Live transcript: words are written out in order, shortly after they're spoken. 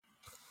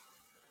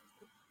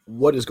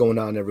What is going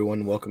on,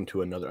 everyone? Welcome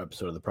to another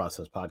episode of the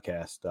Process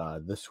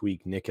Podcast. This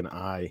week, Nick and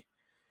I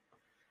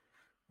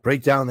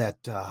break down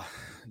that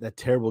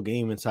terrible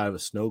game inside of a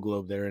snow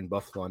globe there in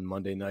Buffalo on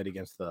Monday night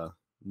against the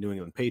New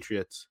England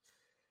Patriots.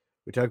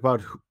 We talk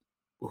about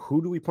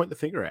who do we point the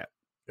finger at?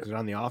 Is it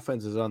on the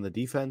offense? Is it on the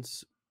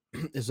defense?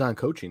 Is it on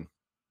coaching?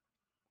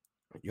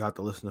 You have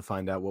to listen to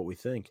find out what we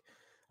think.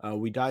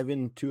 We dive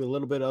into a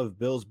little bit of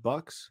Bills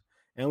Bucks,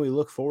 and we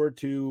look forward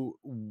to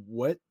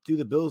what do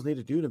the Bills need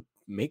to do to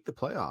make the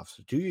playoffs?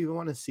 Do you even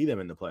want to see them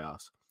in the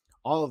playoffs?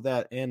 All of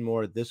that and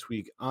more this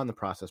week on the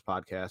Process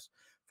Podcast.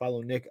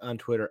 Follow Nick on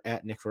Twitter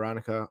at Nick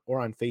Veronica or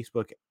on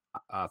Facebook,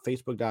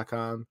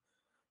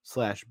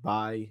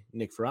 facebook.com/by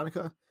Nick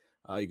Veronica.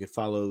 You could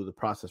follow the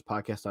Process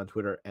Podcast on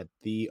Twitter at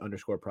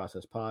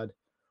 _processpod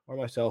or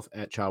myself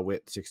at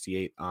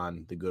ChawWit68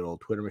 on the good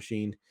old Twitter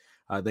machine.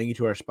 Thank you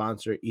to our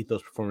sponsor,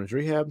 Ethos Performance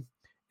Rehab.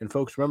 And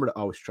folks, remember to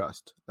always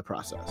trust the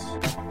process.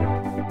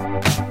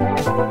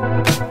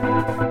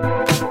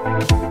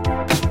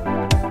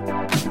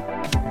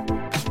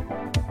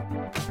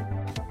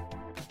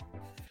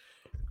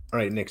 All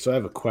right, Nick, so I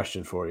have a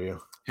question for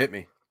you. Hit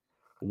me.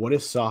 What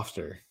is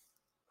softer,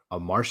 a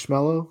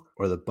marshmallow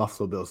or the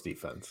Buffalo Bills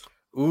defense?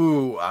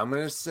 Ooh, I'm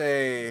going to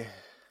say,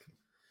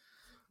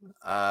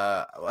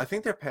 I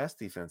think their pass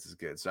defense is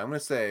good. So I'm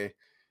going to say,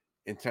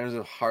 in terms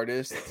of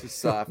hardest to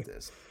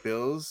softest,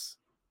 Bills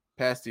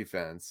pass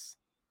defense,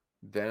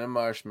 then a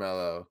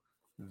marshmallow,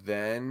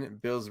 then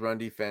Bills run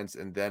defense,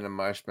 and then a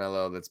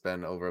marshmallow that's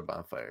been over a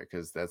bonfire,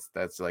 because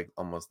that's like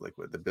almost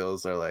liquid. The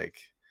Bills are like,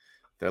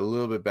 they're a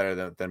little bit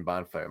better than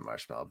bonfire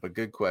marshmallow, but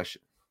good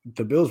question.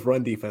 The Bills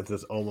run defense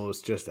is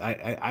almost just,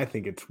 I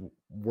think it's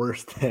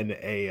worse than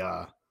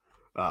a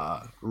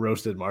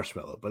roasted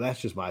marshmallow, but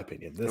that's just my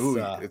opinion.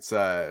 If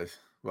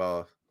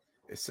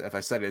I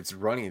said it's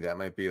runny, that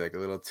might be like a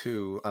little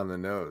too on the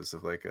nose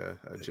of like a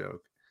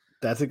joke.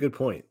 That's a good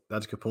point.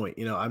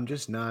 You know, I'm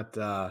just not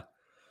there's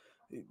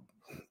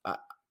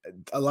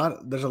a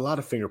lot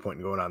of finger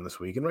pointing going on this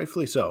week, and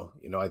rightfully so.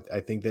 You know, I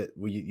think that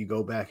you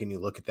go back and you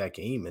look at that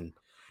game, and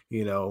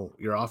you know,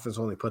 your offense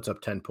only puts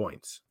up 10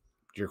 points.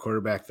 Your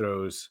quarterback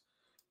throws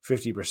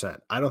 50%.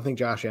 I don't think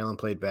Josh Allen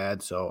played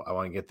bad, so I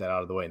want to get that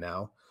out of the way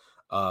now.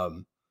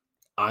 I'm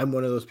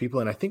one of those people,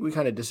 and I think we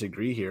kind of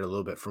disagree here a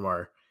little bit from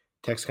our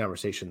text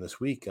conversation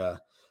this week.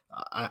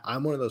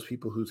 I'm one of those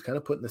people who's kind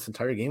of putting this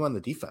entire game on the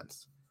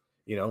defense.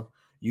 You know,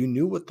 you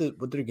knew what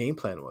their game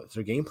plan was.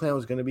 Their game plan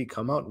was going to be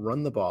come out,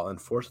 run the ball,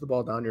 and force the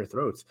ball down your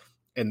throats.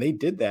 And they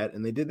did that,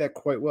 and they did that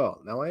quite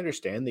well. Now, I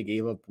understand they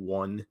gave up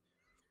one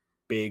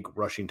big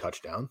rushing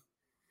touchdown.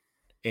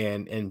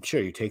 And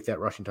sure, you take that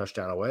rushing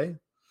touchdown away,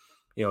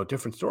 you know,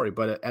 different story.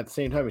 But at the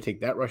same time, you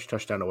take that rushing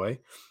touchdown away,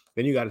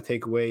 then you got to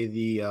take away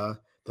the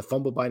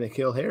fumble by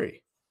N'Keal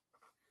Harry.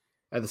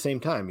 At the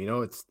same time, you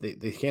know,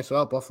 they cancel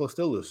out. Buffalo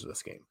still loses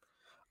this game.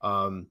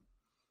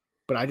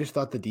 But I just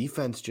thought the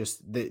defense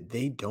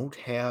they don't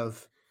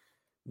have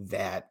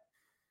that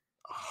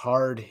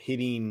hard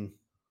hitting,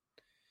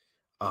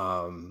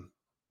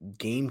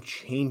 game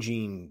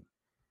changing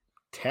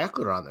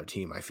tackler on their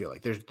team. I feel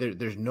like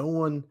there's no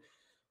one.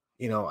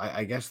 You know,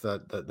 I guess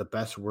the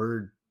best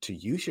word to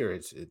use here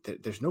is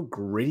there's no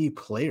gritty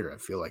player. I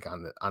feel like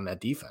on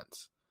that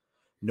defense,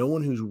 no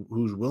one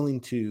who's willing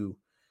to,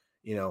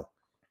 you know,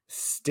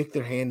 stick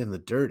their hand in the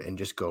dirt and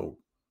just go,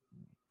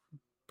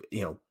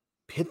 you know,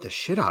 hit the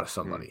shit out of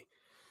somebody.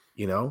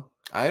 You know,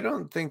 I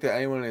don't think that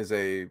anyone is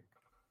a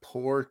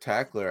poor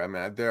tackler. I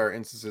mean, there are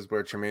instances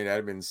where Tremaine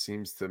Edmonds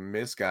seems to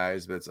miss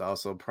guys, but it's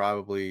also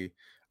probably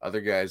other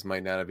guys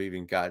might not have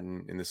even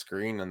gotten in the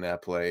screen on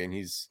that play, and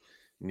he's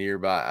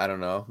nearby. I don't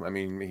know. I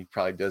mean, he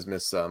probably does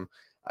miss some.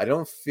 I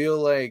don't feel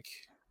like,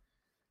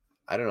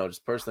 I don't know,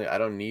 just personally, I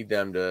don't need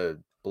them to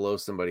blow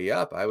somebody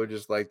up. I would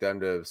just like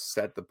them to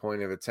set the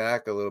point of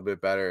attack a little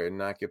bit better and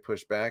not get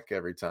pushed back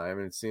every time.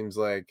 And it seems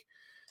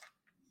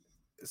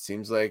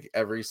like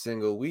every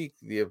single week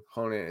the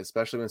opponent,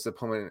 especially when it's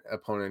an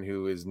opponent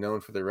who is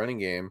known for the running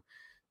game,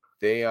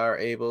 they are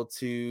able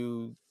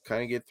to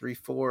kind of get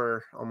 3-4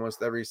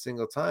 almost every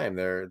single time.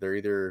 They're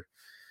either,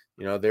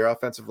 you know, their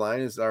offensive line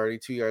is already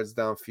 2 yards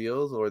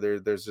downfield, or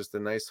there's just a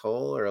nice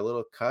hole or a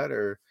little cut,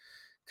 or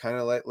kind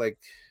of like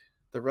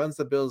the runs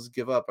the Bills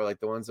give up are like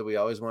the ones that we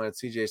always wanted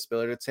CJ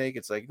Spiller to take.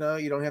 It's like, no,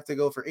 you don't have to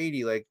go for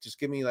 80. Like, just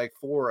give me like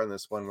 4 on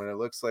this one. When it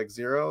looks like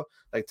 0,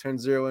 like turn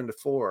 0 into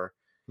 4.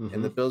 Mm-hmm.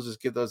 And the Bills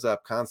just give those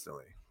up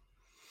constantly.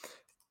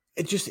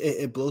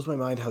 It blows my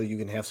mind how you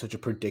can have such a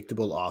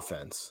predictable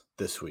offense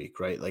this week,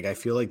 right? Like, I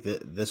feel like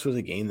this was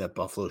a game that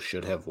Buffalo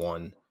should have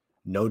won.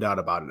 No doubt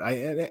about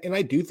it.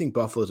 I do think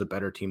Buffalo is a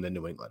better team than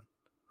New England,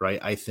 right?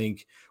 I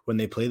think when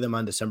they play them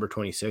on December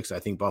 26th, I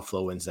think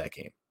Buffalo wins that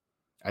game.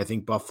 I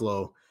think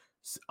Buffalo's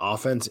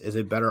offense is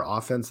a better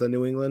offense than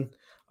New England.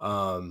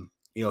 You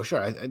know,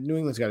 sure, New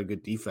England's got a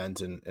good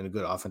defense and a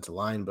good offensive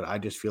line, but I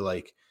just feel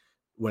like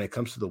when it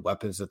comes to the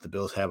weapons that the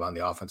Bills have on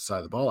the offensive side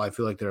of the ball, I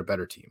feel like they're a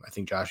better team. I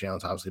think Josh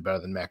Allen's obviously better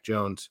than Mac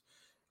Jones,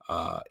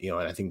 you know,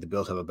 and I think the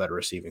Bills have a better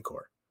receiving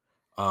core.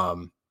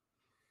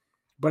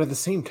 But at the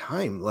same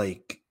time,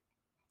 like,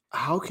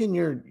 how can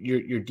your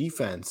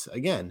defense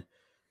again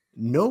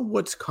know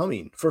what's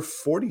coming for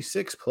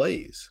 46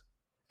 plays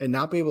and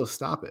not be able to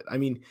stop it? I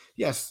mean,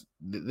 yes,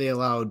 they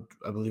allowed,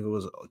 I believe it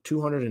was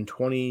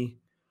 220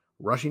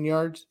 rushing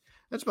yards.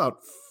 That's about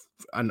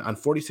on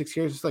 46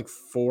 carries, it's like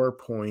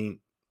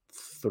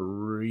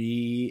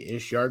 4.3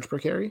 ish yards per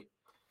carry.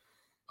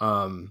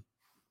 Um,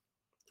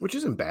 which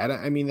isn't bad.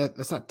 I mean,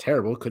 that's not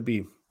terrible. It could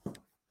be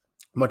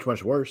much,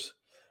 much worse.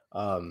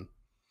 Um,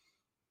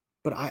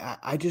 but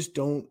I just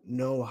don't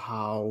know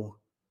how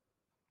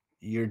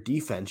your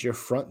defense, your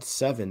front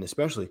seven,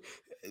 especially,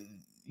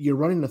 you're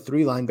running a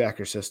three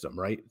linebacker system,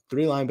 right?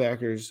 Three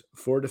linebackers,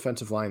 four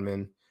defensive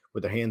linemen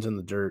with their hands in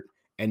the dirt,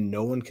 and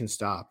no one can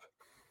stop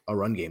a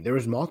run game. There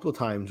was multiple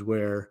times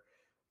where,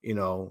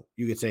 you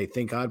could say,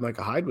 thank God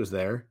Micah Hyde was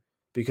there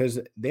because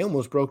they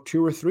almost broke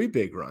two or three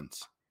big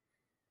runs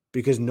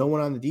because no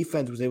one on the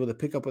defense was able to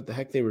pick up what the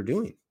heck they were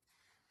doing.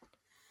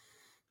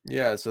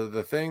 Yeah, so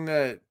the thing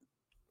that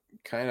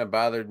kind of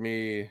bothered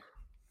me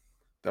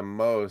the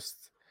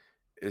most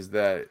is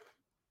that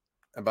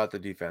about the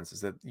defense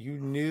is that you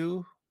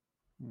knew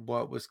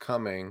what was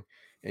coming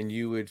and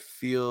you would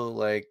feel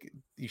like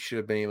you should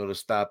have been able to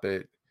stop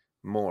it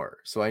more.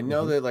 So I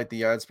know Mhm, that like the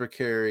yards per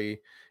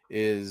carry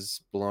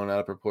is blown out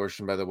of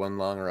proportion by the one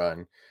long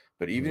run,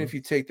 but even mhm, if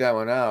you take that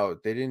one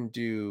out, they didn't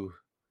do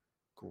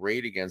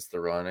great against the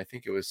run. I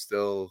think it was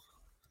still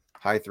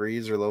high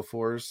threes or low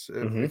fours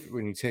if mhm.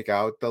 when you take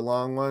out the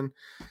long one.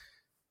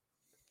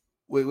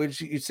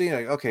 Which you'd say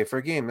like, okay, for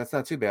a game, that's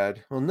not too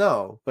bad. Well,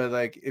 no, but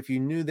like if you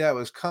knew that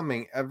was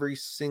coming every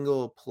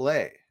single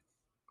play,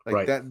 like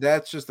Right.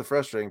 that's just the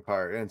frustrating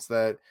part. And it's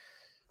that,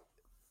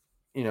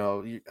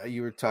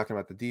 you were talking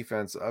about the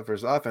defense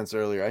versus offense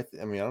earlier.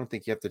 I mean, I don't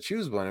think you have to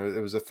choose one. It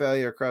was a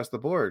failure across the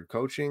board,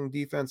 coaching,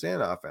 defense,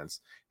 and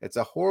offense. It's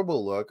a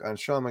horrible look on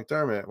Sean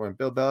McDermott when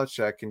Bill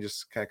Belichick can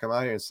just kind of come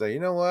out here and say, you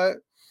know what?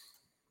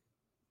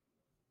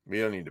 We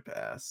don't need to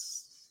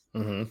pass.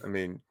 Mhm. I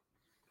mean,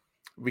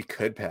 we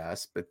could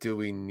pass, but do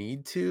we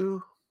need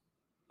to?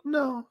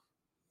 No,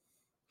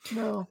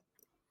 no.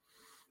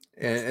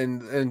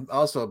 And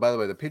also, by the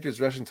way, the Patriots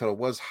rushing total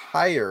was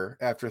higher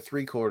after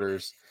three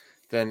quarters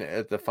than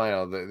at the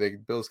final. The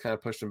Bills kind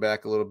of pushed them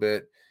back a little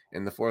bit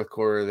in the fourth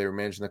quarter. They were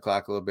managing the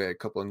clock a little bit. A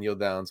couple of kneel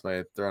downs might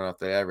have thrown off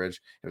the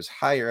average. It was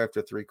higher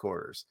after three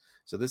quarters.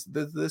 So this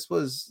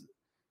was,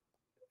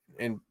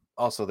 and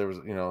also there was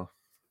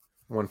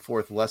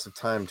 1/4 less of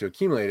time to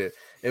accumulate it.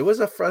 It was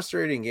a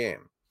frustrating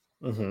game,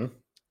 Mhm.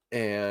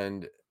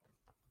 and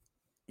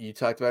you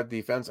talked about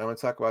defense. I want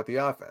to talk about the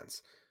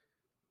offense.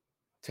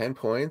 10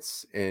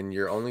 points and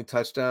your only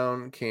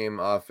touchdown came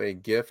off a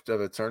gift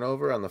of a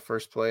turnover on the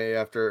first play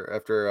after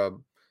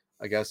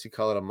I guess you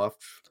call it a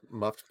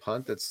muffed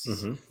punt that's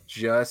Mhm.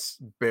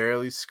 just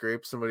barely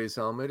scraped somebody's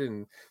helmet,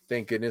 and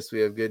thank goodness we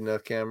have good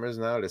enough cameras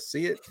now to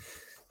see it.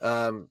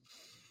 Um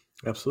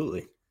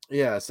Absolutely.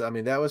 yeah, so I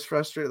mean that was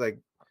frustrating, like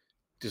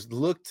just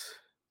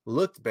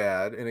looked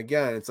bad. And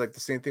again, it's like the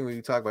same thing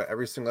we talk about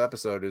every single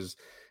episode is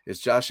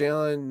Josh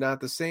Allen not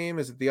the same?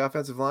 Is it the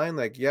offensive line?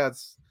 Like, yeah,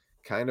 it's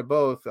kind of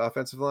both. The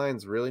offensive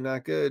line's really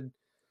not good.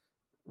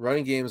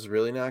 Running game's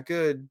really not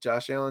good.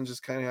 Josh Allen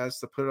just kind of has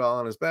to put it all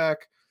on his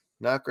back.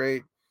 Not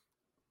great.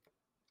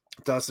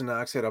 Dawson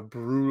Knox had a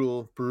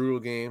brutal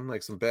game,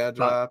 like some bad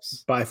By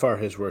drops. by far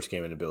his worst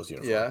game in a Bills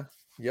uniform. Yeah.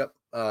 Yep.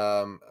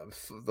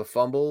 The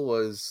fumble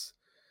was,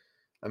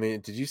 I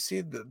mean, did you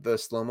see the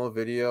slow-mo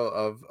video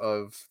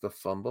of the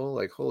fumble?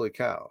 Like, holy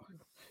cow.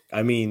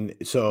 I mean,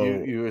 so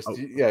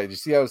Yeah, did you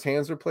see how his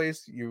hands were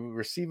placed? You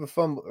receive a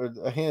fumble or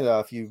a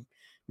handoff, you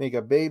make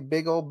a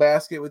big old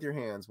basket with your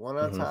hands, one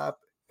on mhm,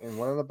 top and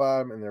one on the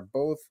bottom, and they're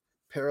both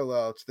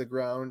parallel to the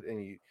ground,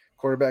 and you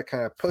quarterback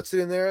kind of puts it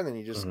in there and then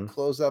you just mhm.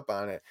 close up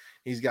on it.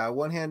 He's got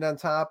one hand on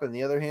top and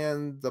the other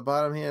hand, the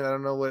bottom hand, I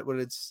don't know what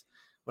it's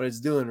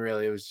doing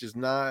really. It was just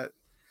not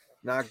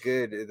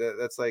good.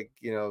 That's like,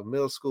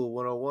 middle school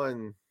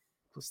 101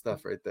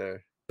 stuff right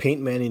there.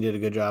 Peyton Manning did a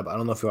good job. I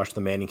don't know if you watched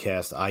the Manning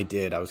cast. I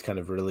did. I was kind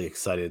of really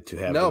excited to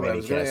have the No, but I Manning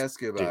was going to cast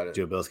ask you do, about it.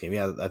 do a Bills game.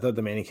 Yeah, I thought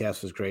the Manning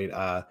cast was great.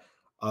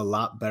 A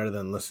lot better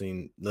than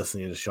listening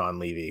to Sean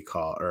Levy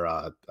call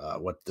or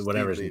whatever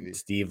Steve his name, Levy.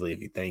 Steve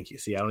Levy. Thank you.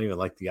 See, I don't even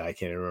like the guy. I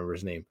can't even remember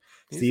his name.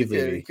 He's a Steve good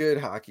Levy. good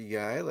hockey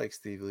guy, like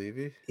Steve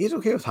Levy. He's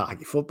okay with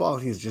hockey. Football,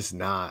 he's just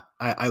not.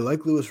 I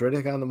like Lewis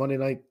Riddick on the Monday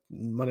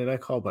night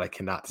call, but I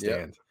cannot Yep,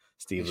 stand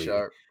Steve he's Levy.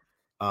 sharp.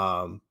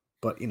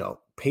 But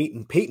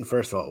Peyton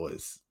first of all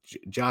was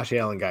Josh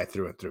Allen guy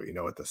through and through.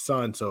 With the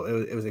Sun, so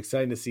it was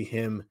exciting to see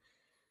him,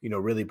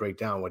 really break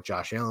down what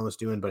Josh Allen was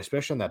doing. But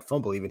especially on that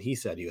fumble, even he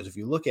said if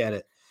you look at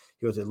it,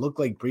 it looked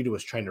like Breida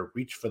was trying to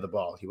reach for the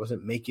ball. He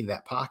wasn't making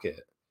that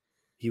pocket.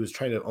 He was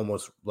trying to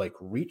almost like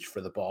reach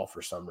for the ball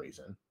for some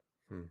reason,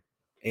 Hmm.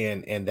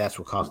 and that's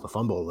what caused the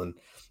fumble. And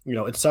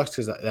it sucks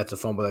because that's a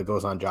fumble that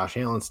goes on Josh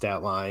Allen's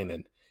stat line,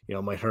 and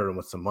might hurt him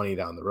with some money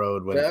down the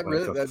road when it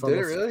comes to That did it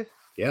fumbles. really?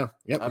 Yeah,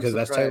 yep, I'm because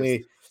that's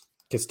surprised.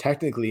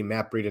 technically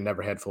Matt Breida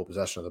never had full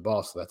possession of the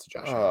ball, so that's a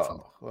Josh Allen Oh,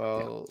 fumble. Yeah,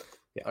 well,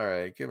 yeah. all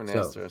right, give an So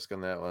asterisk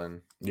on that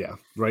one. yeah,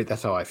 right.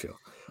 That's how I feel.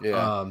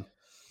 Yeah. Um,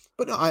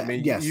 But no, I mean,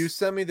 you yes.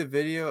 sent me the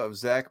video of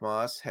Zach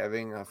Moss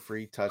having a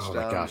free Oh my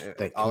touchdown. gosh,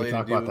 can All we he had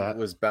talk to about do that?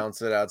 was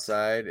bounce it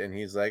outside, and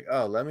he's like,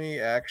 "Oh, let me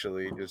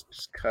actually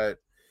just cut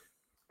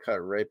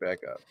right back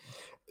up."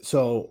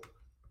 So,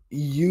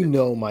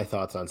 Th- my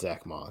thoughts on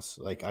Zach Moss.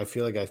 Like, I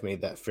feel like I've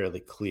made that fairly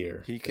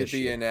clear He could this be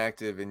year.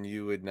 inactive, and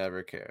you would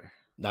never care.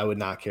 I would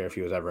not care if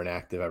he was ever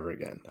inactive ever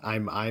again.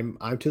 I'm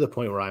to the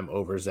point where I'm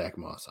over Zach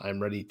Moss.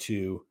 I'm ready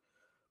to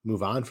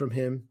move on from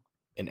him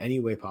in any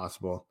way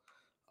possible.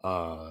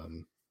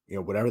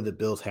 Whatever the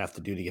Bills have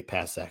to do to get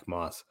past Zach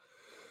Moss.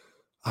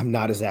 I'm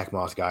not a Zach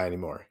Moss guy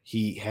anymore.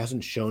 He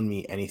hasn't shown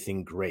me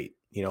anything great.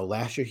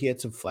 Last year he had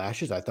some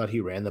flashes. I thought he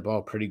ran the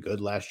ball pretty good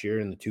last year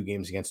in the 2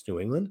 games against New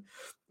England.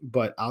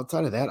 But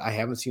outside of that, I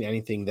haven't seen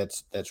anything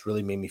that's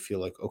really made me feel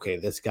like, okay,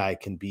 this guy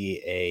can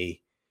be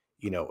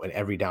an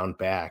every down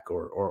back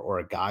or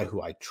a guy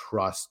who I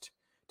trust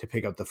to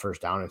pick up the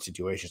first down in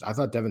situations. I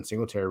thought Devin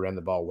Singletary ran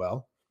the ball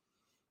well.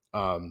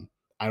 Um,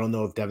 I don't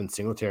know if Devin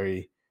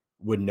Singletary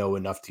would know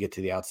enough to get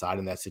to the outside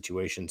in that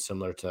situation,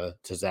 similar to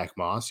Zach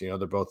Moss. They're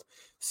both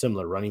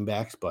similar running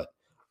backs, but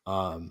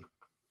um,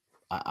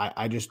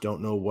 I just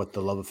don't know what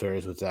the love affair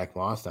is with Zach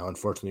Moss. Now,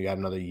 unfortunately, you got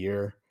another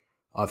year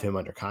of him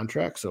under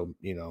contract, so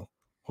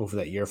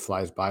hopefully that year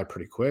flies by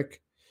pretty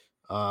quick.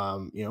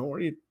 Or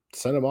you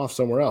send him off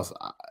somewhere else.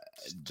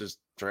 Just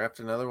draft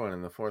another one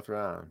in the fourth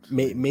round. I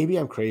mean, Maybe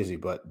I'm crazy,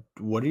 but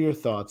what are your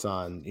thoughts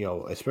on,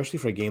 especially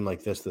for a game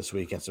like this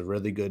week against a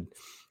really good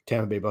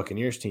Tampa Bay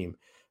Buccaneers team?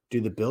 Do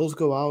the Bills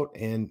go out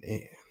and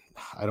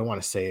I don't want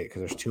to say it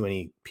because there's too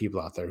many people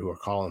out there who are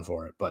calling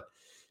for it, but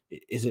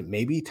is it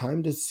maybe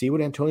time to see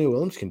what Antonio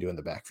Williams can do in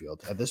the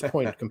backfield at this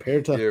point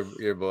compared to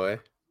your boy.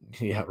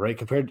 yeah, right,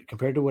 compared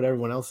to what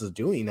everyone else is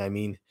doing? I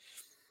mean,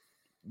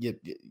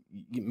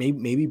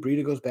 maybe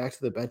Breida goes back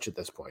to the bench at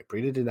this point.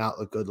 Breida did not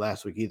look good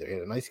last week either. He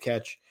had a nice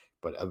catch,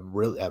 but a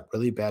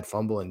really bad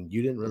fumble, and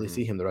you didn't really Hmm.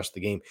 see him the rest of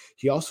the game.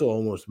 He also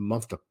almost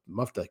a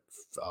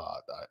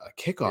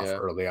kickoff Yeah.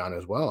 early on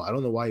as well. I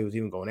don't know why he was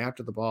even going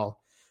after the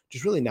ball.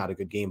 Just really not a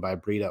good game by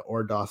Breida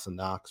or Dawson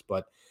Knox.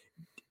 But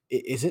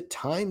is it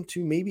time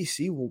to maybe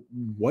see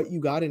what you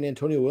got in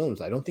Antonio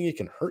Williams? I don't think it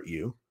can hurt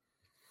you.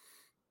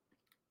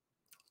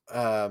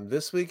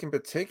 This week in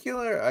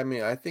particular, I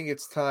mean, I think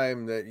it's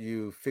time that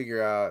you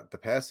figure out the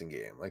passing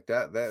game. Like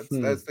that. That's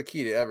Hmm. the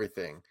key to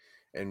everything.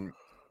 And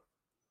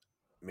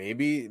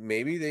maybe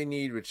they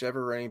need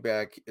whichever running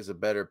back is a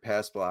better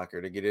pass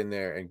blocker to get in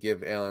there and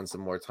give Allen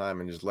some more time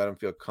and just let him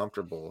feel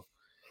comfortable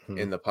Hmm.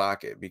 in the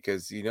pocket,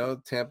 because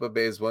Tampa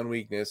Bay's one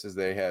weakness is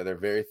they're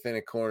very thin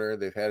at corner.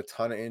 They've had a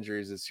ton of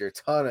injuries this year,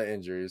 ton of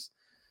injuries.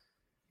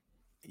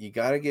 You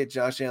got to get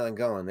Josh Allen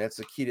going. That's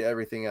the key to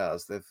everything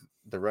else. If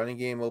the running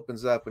game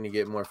opens up when you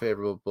get more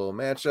favorable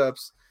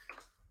matchups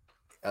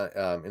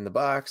in the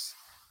box,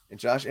 and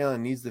Josh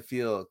Allen needs to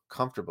feel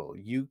comfortable.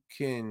 You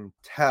can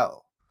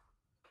tell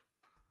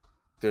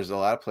there's a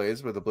lot of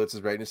plays where the blitz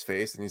is right in his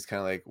face, and he's kind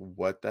of like,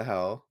 "What the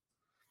hell?"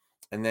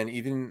 And then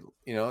even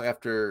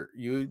after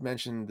you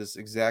mentioned this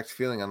exact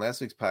feeling on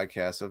last week's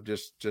podcast of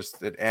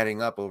just it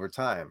adding up over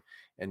time,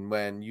 and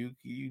when you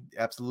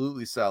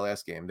absolutely saw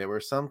last game, there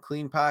were some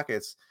clean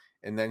pockets,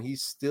 and then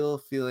he's still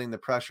feeling the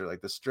pressure,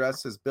 like the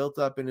stress has built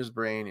up in his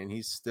brain, and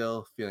he's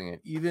still feeling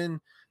it. Even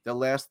the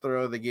last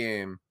throw of the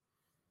game,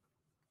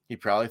 he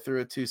probably threw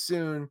it too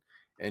soon,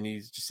 and he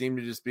just seemed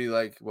to just be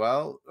like,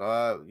 well,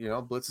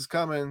 blitz is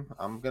coming,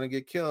 I'm gonna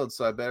get killed,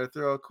 so I better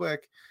throw it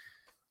quick.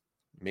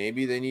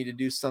 Maybe they need to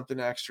do something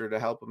extra to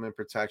help them in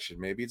protection.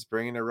 Maybe it's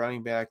bringing a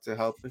running back to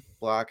help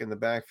block in the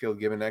backfield,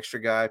 give an extra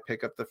guy,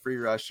 pick up the free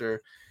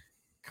rusher,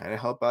 kind of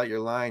help out your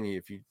line.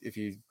 If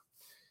you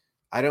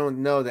I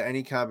don't know that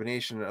any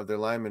combination of their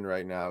linemen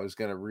right now is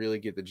going to really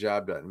get the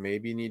job done.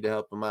 Maybe you need to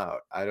help them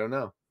out. I don't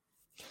know,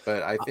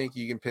 but I think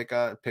you can pick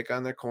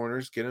on their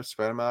corners, get them,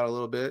 spread them out a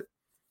little bit.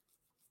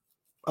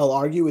 I'll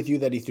argue with you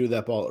that he threw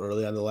that ball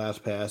early on the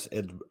last pass.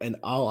 And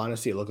all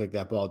honesty, it looked like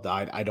that ball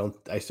died.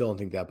 I still don't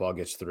think that ball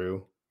gets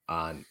through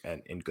on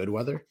and in good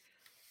weather.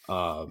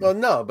 Well, Um,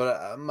 no,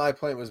 but my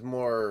point was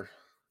more,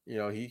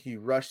 he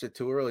rushed it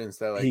too early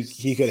instead of like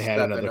he could have had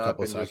stepping another up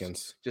couple and just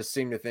seconds. just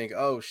seemed to think,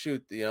 oh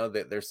shoot,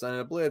 they're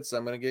sending a blitz,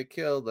 I'm gonna get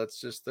killed. Let's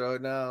just throw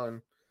it now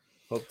and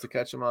hope to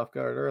catch him off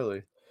guard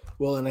early.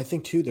 Well, and I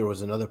think too there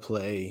was another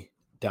play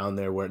down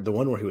there where the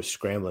one where he was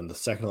scrambling, the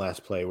second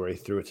last play where he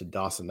threw it to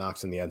Dawson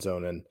Knox in the end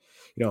zone, and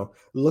it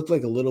looked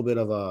like a little bit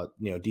of a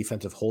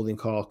defensive holding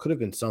call. Could have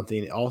been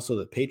something. Also,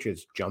 the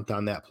Patriots jumped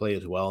on that play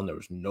as well, and there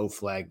was no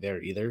flag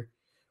there either,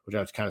 which I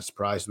was kind of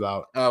surprised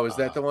about. Oh, was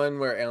that the one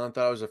where Allen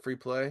thought it was a free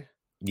play? Or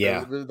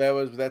Yeah, was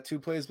that two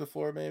plays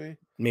before maybe?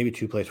 maybe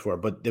two plays for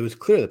it, but it was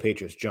clear the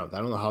Patriots jumped. I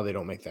don't know how they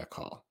don't make that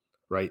call,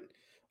 right?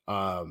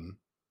 Um,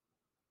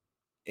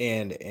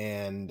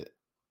 and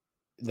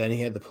then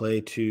he had the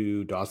play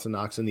to Dawson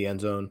Knox in the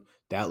end zone.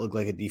 That looked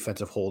like a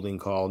defensive holding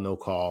call, no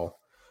call.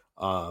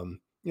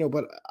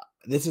 But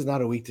this is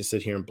not a week to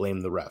sit here and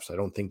blame the refs. I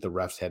don't think the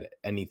refs had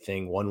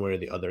anything one way or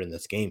the other in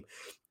this game.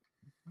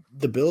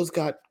 The Bills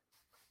got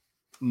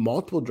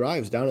multiple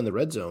drives down in the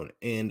red zone,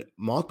 and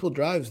multiple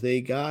drives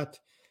they got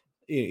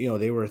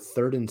they were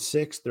 3rd and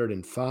 6, 3rd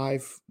and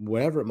 5,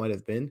 whatever it might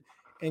have been,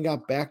 and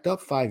got backed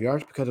up 5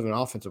 yards because of an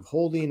offensive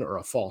holding or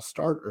a false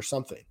start or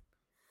something.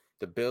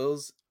 The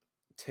Bills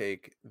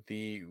take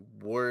the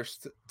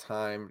worst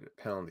timed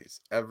penalties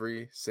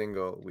every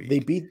single They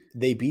week.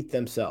 beat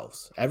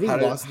themselves. Every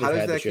loss How they've does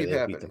had that this year, keep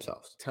they've beat happening?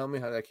 themselves. Tell me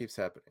how that keeps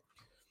happening.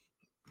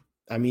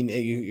 I mean,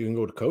 you can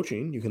go to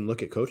coaching. You can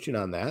look at coaching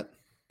on that.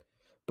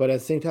 But at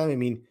the same time, I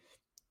mean,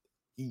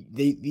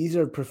 these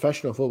are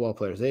professional football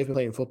players. They've been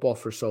playing football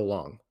for so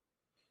long.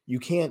 You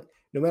can't,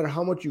 no matter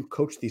how much you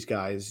coach these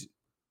guys,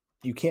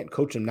 you can't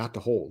coach them not to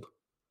hold.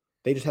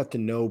 They just have to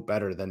know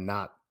better than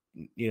not,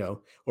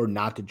 or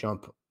not to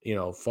jump,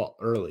 fall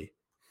early.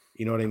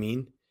 You know what I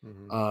mean?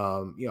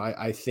 Mm-hmm.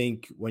 I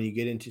think when you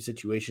get into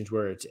situations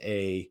where it's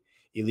a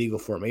illegal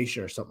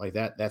formation or something like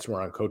that, that's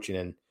more on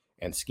coaching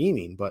and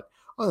scheming. But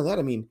other than that,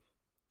 I mean,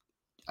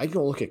 I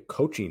don't look at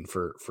coaching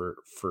for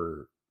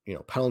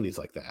penalties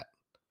like that.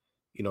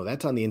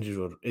 That's on the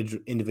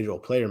individual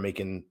player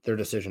making their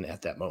decision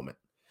at that moment.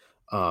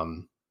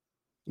 Um,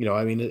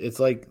 I mean, it's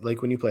like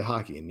when you play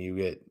hockey and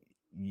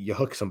you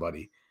hook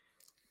somebody.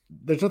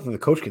 There's nothing the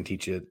coach can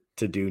teach you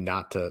to do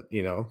not to,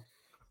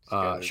 Just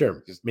gotta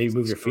sure, just maybe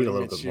move your feet a scream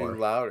little at bit you more.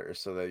 louder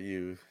so that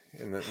you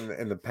in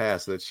the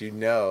past so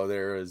that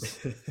there was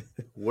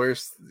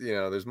worse.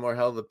 There's more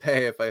hell to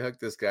pay if I hook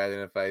this guy than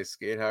if I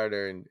skate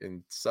harder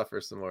and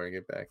suffer some more and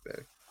get back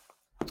there.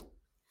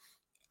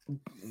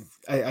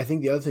 I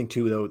think the other thing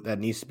too, though, that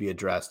needs to be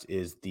addressed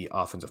is the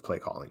offensive play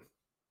calling.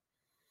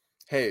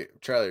 Hey,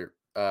 Charlie,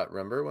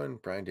 remember when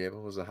Brian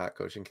Dable was a hot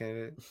coaching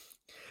candidate?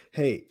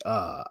 Hey,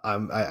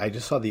 I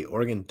just saw the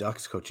Oregon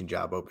Ducks coaching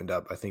job opened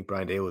up. I think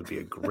Brian Day would be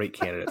a great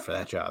candidate for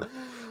that job.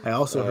 I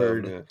also Oh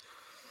heard, man,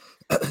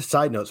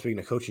 side note, speaking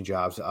of coaching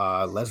jobs,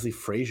 Leslie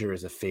Frazier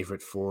is a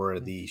favorite for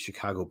the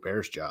Chicago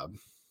Bears job.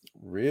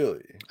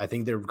 really? I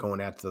think they're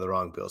going after the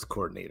wrong Bills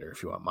coordinator,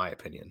 if you want my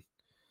opinion.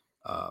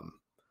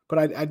 But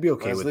I'd be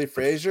okay Leslie with.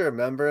 Frazier, a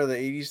member of the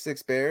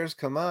 '86 Bears?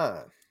 Come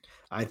on.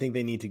 I think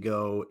they need to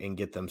go and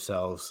get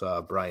themselves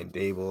Brian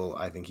Dable.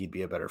 I think he'd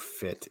be a better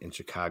fit in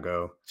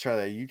Chicago.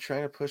 Charlie, are you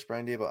trying to push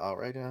Brian Dable out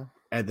right now?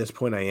 At this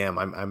point, I am.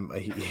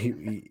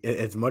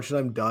 As much as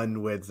I'm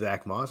done with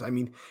Zach Moss. I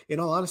mean, in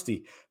all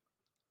honesty,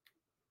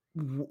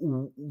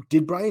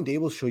 did Brian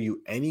Dable show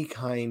you any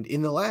kind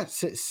in the last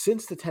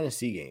since the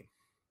Tennessee game?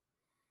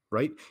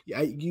 Right?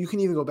 Yeah, you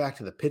can even go back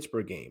to the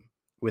Pittsburgh game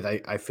with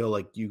I feel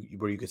like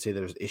where you could say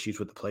there's issues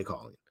with the play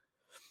calling,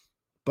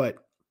 but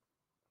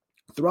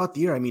throughout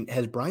the year, I mean,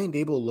 has Brian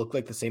Dable looked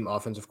like the same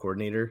offensive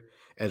coordinator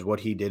as what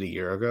he did a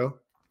year ago?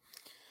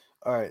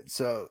 All right,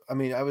 so I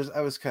mean, I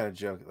was kind of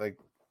joking, like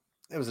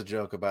it was a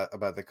joke about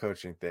the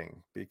coaching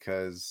thing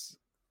because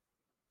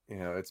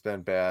it's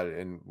been bad,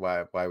 and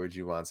why would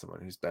you want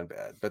someone who's been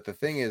bad? But the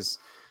thing is,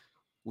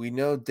 we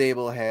know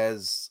Dable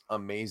has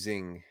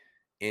amazing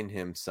in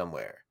him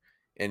somewhere,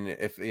 and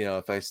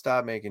if I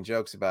stop making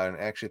jokes about it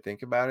and actually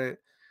think about it,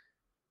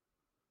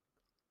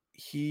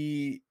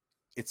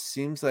 it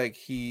seems like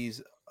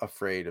he's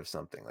afraid of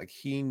something. Like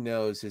he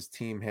knows his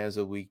team has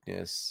a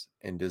weakness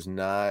and does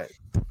not.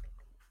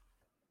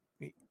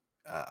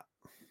 Uh,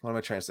 what am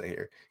I trying to say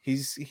here?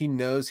 He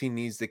knows he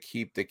needs to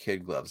keep the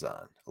kid gloves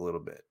on a little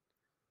bit.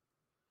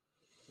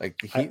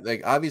 I,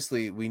 Like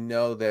obviously we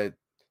know that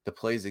the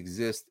plays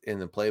exist in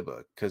the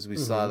playbook because we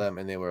saw mhm. them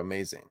and they were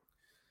amazing.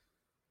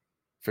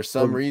 For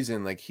some Well,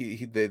 reason, like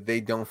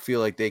they don't feel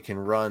like they can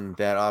run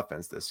that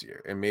offense this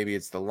year, and maybe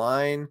it's the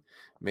line,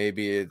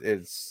 maybe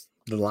it's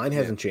the line yeah.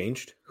 hasn't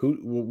changed.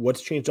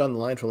 What's changed on the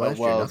line from last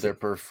year? Well, their Nothing.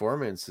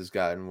 performance has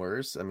gotten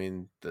worse. I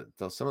mean,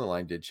 some of the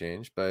line did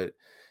change, but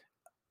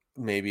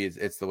maybe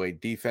it's the way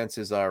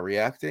defenses are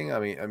reacting. I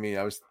mean,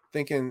 I was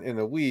thinking in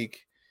the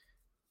week,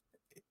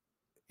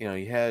 you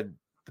had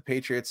the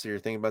Patriots, so you're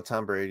thinking about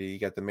Tom Brady. You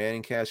got the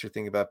Manning cast, you're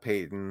thinking about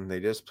Peyton. They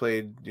just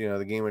played,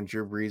 the game when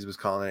Drew Brees was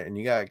calling it, and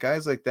you got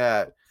guys like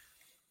that.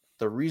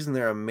 The reason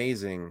they're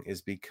amazing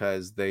is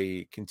because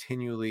they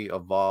continually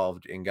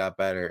evolved and got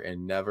better,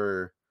 and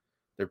their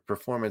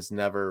performance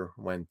never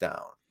went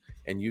down.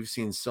 And you've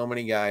seen so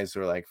many guys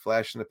who are like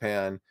flash in the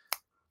pan,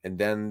 and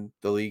then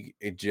the league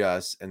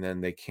adjusts, and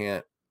then they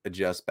can't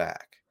adjust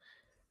back.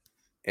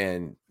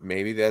 And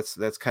maybe that's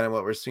kind of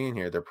what we're seeing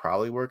here. They're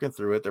probably working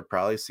through it. They're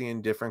probably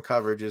seeing different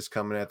coverages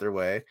coming at their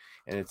way,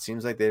 and it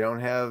seems like they don't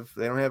have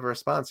a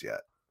response yet.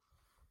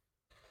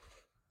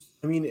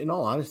 I mean, in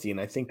all honesty, and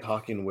I think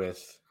talking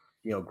with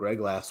Greg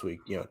last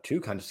week,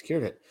 too, kind of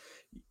secured it.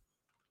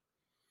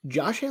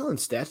 Josh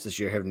Allen's stats this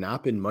year have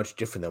not been much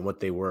different than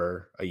what they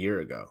were a year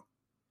ago.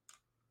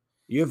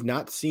 You have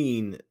not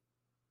seen,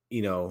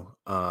 you know,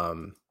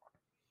 um,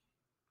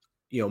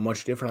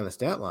 much different on the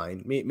stat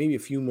line. Maybe a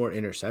few more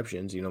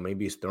interceptions.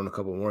 Maybe he's thrown a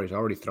couple more. He's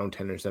already thrown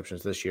 10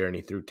 interceptions this year, and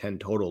he threw 10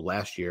 total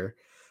last year.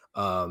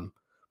 Um,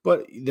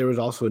 but there was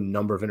also a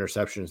number of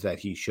interceptions that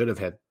he should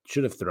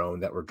have thrown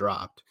that were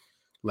dropped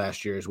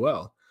last year as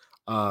well.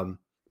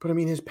 But I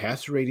mean, his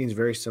passer rating is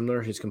very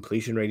similar. His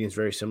completion rating is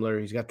very similar.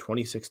 He's got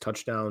 26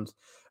 touchdowns,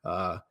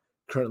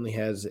 currently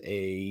has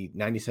a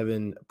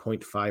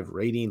 97.5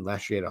 rating.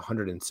 Last year he had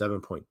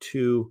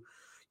 107.2.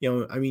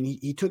 I mean,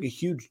 he took a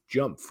huge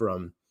jump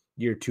from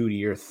year 2 to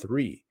year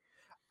 3.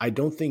 I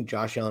don't think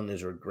Josh Allen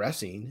is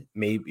regressing.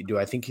 Maybe do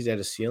I think he's at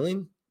a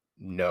ceiling?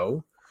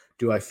 No.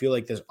 Do I feel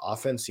like this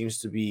offense seems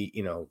to be,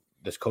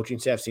 this coaching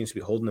staff seems to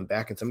be holding them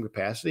back in some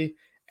capacity?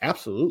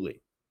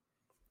 Absolutely.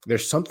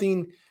 There's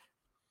something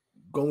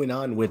going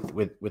on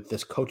with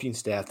this coaching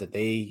staff that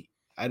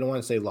I don't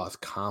want to say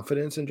lost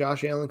confidence in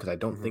Josh Allen, because I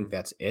don't think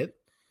that's it.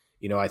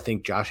 I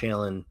think Josh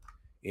Allen,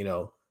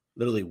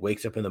 literally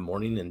wakes up in the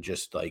morning and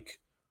just like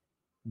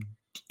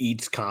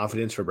eats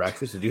confidence for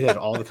breakfast. The dude has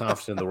all the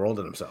confidence in the world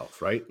in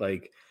himself, right?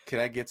 Like, Can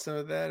I get some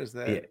of that? Is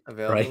yeah, that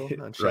right, available on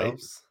right,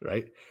 shelves?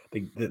 right. The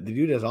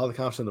dude has all the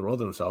confidence in the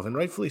world in himself, and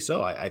rightfully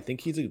so. I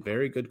think he's a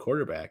very good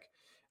quarterback.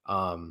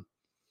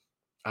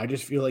 I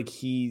just feel like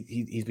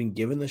he's been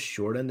given the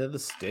short end of the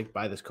stick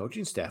by this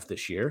coaching staff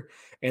this year,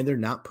 and they're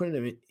not putting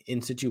him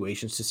in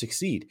situations to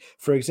succeed.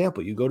 For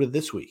example, you go to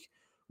this week.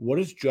 What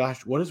is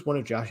one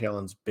of Josh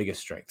Allen's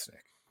biggest strengths,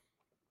 Nick?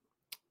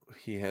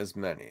 He has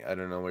many. I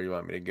don't know where you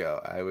want me to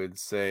go. I would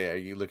say, are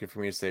you looking for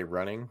me to say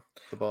running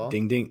the ball?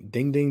 Ding, ding,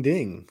 ding, ding,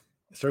 ding.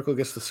 Circle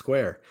gets the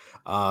square.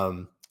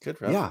 Good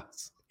Yeah,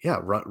 reference. yeah.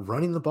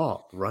 Running the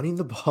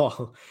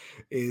ball,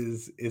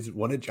 is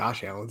one of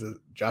Josh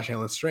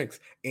Allen's strengths,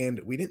 and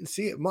we didn't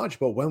see it much,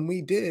 but when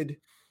we did,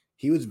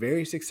 he was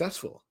very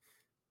successful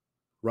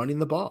running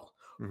the ball.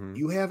 Mm-hmm.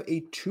 You have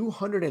a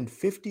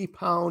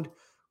 250-pound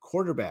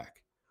quarterback.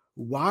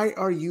 Why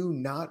are you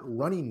not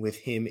running with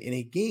him in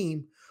a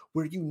game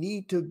where you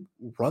need to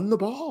run the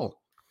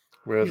ball?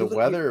 Where the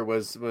weather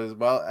was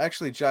well,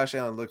 actually, Josh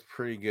Allen looked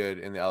pretty good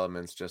in the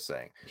elements. Just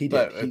saying, He did.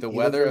 but the He looked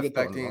weather very good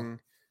throwing the ball. affecting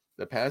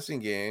the passing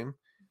game.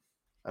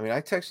 I mean,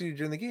 I texted you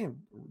during the game.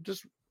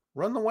 Just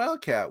run the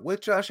Wildcat with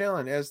Josh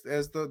Allen as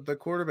the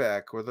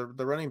quarterback or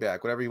the running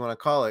back, whatever you want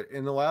to call it,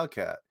 in the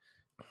Wildcat.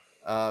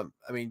 I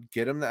mean,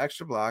 get him the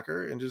extra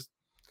blocker and just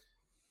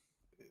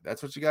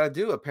that's what you got to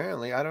do.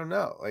 Apparently, I don't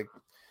know. Like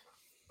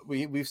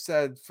we've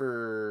said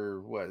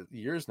for what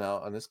years now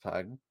on this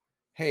pod,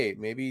 hey,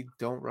 maybe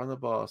don't run the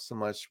ball so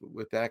much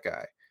with that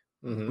guy.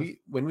 Mm-hmm.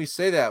 When we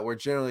say that, we're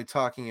generally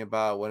talking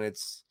about when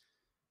it's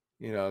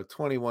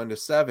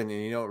 21-7 and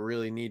you don't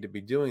really need to be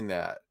doing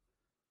that.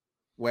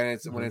 When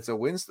it's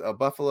a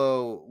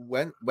Buffalo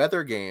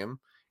weather game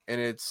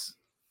and it's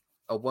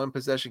a one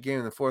possession game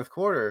in the fourth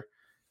quarter,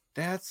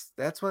 that's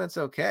when it's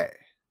okay.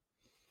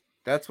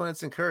 That's when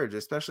it's encouraged,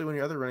 especially when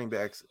your other running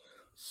backs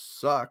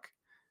suck.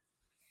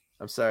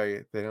 I'm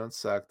sorry, they don't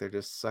suck. They're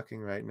just sucking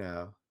right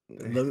now.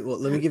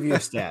 Let me give you a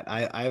stat.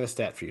 I have a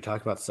stat for you.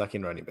 Talk about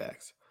sucking running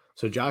backs.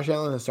 So Josh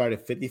Allen has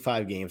started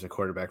 55 games at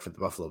quarterback for the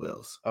Buffalo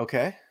Bills.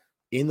 Okay.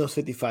 In those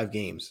 55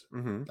 games,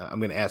 Mm-hmm. I'm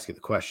going to ask you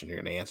the question. You're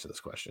going to answer this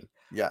question.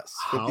 Yes,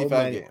 How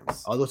 55 many,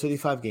 games. all those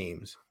 55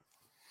 games,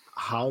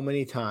 how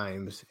many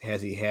times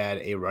has he had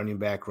a running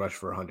back rush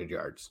for 100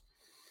 yards?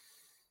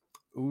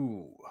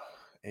 Ooh,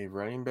 a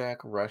running back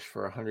rush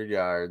for 100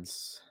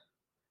 yards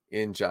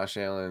in Josh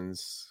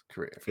Allen's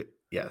career.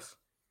 Yes.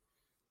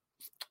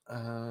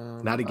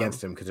 Not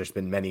against him, because there's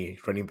been many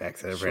running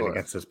backs that have ran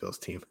against this Bills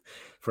team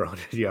for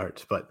 100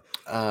 yards. But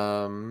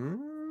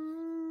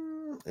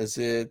is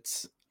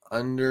it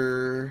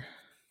under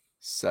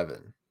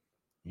 7?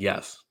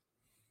 Yes.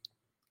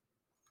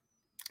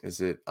 Is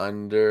it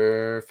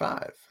under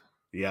 5?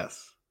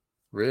 Yes.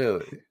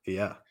 Really?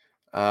 Yeah.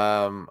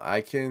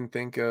 I can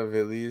think of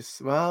at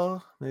least.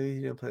 Well, maybe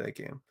he didn't play that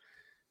game.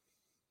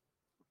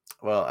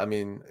 Well, I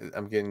mean,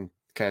 I'm getting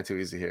kind of too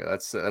easy here.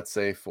 Let's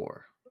say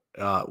 4.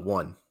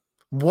 1.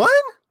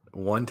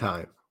 1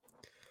 time.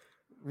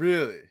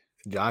 Really?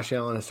 Josh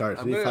Allen has started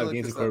 55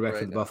 games at quarterback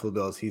for the now. Buffalo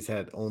Bills. He's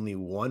had only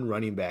one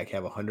running back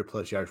have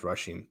 100-plus yards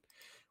rushing.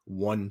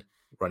 One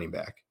running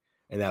back.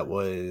 And that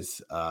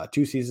was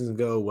 2 seasons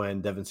ago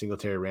when Devin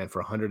Singletary ran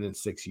for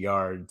 106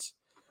 yards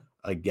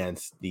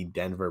against the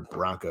Denver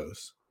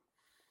Broncos.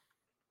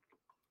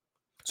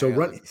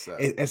 So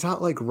it's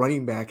not like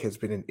running back has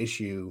been an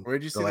issue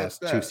the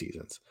last 2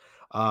 seasons.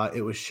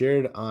 It was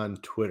shared on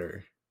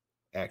Twitter.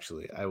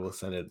 Actually, I will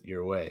send it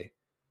your way.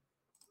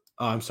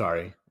 Oh, I'm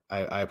sorry.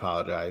 I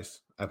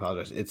apologize.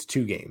 It's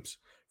 2 games.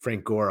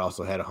 Frank Gore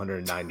also had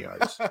 109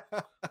 yards.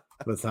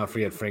 Let's not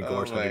forget Frank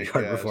Gore's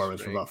 100-yard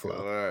performance for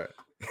Buffalo.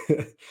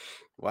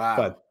 Wow.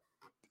 But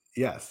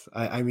yes,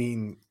 I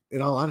mean,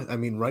 in all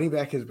honesty, running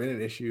back has been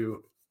an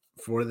issue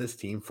for this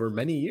team for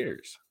many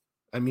years.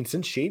 I mean,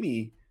 since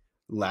Shady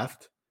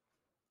left,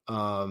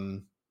 I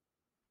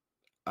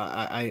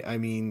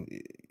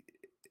mean,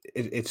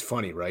 it's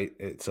funny, right?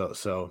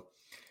 So.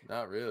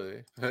 Not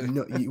really.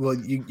 No,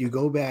 you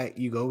go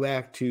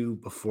back to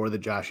before the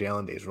Josh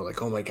Allen days. We're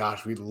like, oh my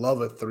gosh, we love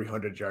a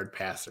 300-yard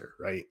passer,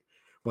 right?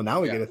 Well,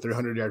 now we get a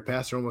 300-yard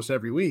passer almost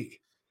every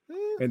week,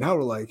 and now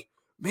we're like,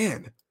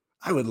 man,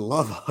 I would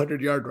love a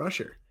 100-yard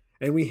rusher,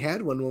 and we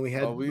had one when we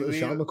had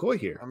Sean McCoy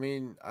here. I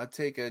mean, I'd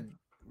take a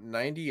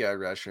 90-yard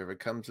rusher if it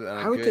comes to.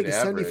 I would take a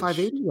 75,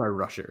 80-yard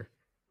rusher.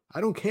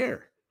 I don't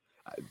care.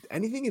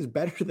 Anything is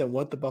better than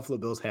what the Buffalo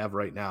Bills have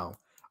right now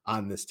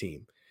on this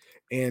team.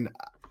 And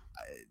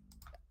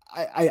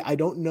I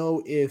don't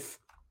know if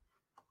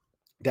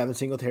Devin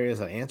Singletary is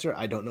an answer.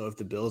 I don't know if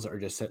the Bills are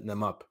just setting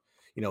them up,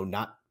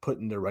 not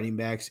putting their running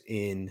backs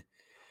in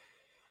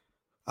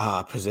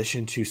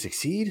position to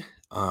succeed,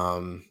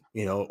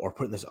 or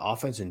putting this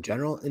offense in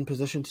general in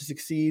position to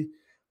succeed.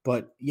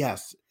 But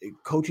yes,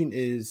 coaching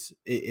is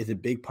a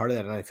big part of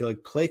that, and I feel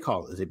like play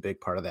call is a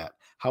big part of that.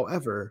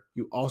 However,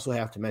 you also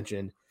have to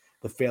mention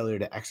the failure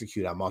to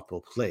execute on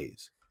multiple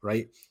plays,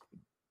 right?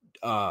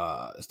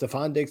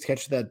 Stephon Diggs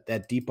catches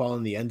that deep ball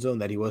in the end zone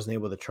that he wasn't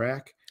able to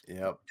track.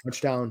 Yep.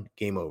 Touchdown,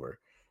 game over.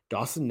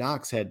 Dawson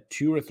Knox had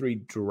 2 or 3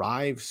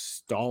 drive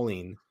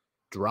stalling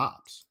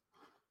drops,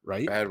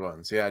 right? Bad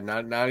ones. Yeah,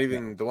 not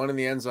even the one in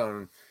the end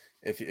zone.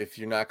 If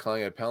you're not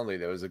calling it a penalty,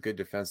 that was a good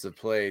defensive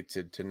play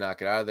to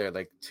knock it out of there.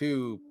 Like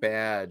 2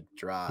 bad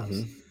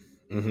drops,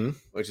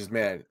 which is,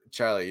 man,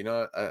 Charlie,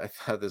 I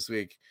thought this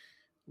week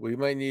we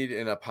might need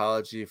an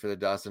apology for the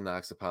Dawson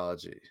Knox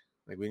apology.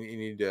 Like we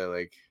need to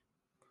like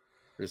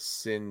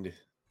rescind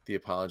the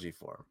apology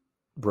for him.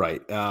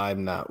 Right.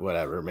 I'm not,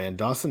 whatever, man.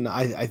 Dawson,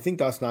 I think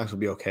Dawson Knox will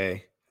be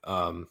okay.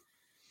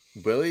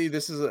 Willie,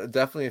 this is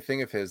definitely a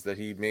thing of his that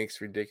he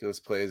makes ridiculous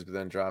plays, but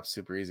then drops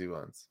super easy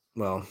ones.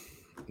 Well,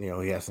 he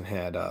hasn't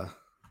had, I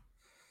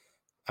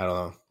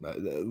don't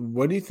know.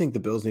 What do you think the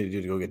Bills need to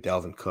do to go get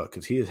Dalvin Cook?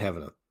 Because he is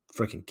having a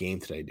freaking game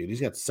today, dude.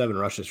 He's got 7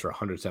 rushes for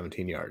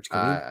 117 yards.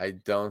 I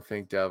don't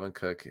think Dalvin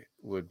Cook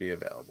would be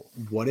available.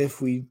 What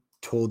if we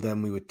told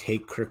them we would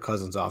take Kirk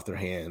Cousins off their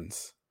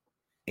hands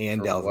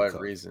and For Dalvin what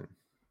Cook? reason?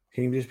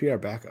 He can just be our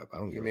backup. I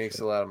don't give He a makes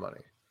shit. a lot of money.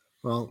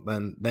 Well,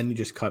 then you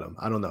just cut him.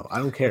 I don't know. I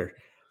don't care.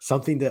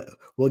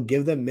 We'll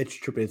give them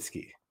Mitch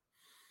Trubisky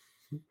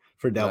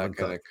for Dalvin Not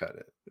gonna Cook. cut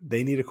it.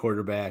 They need a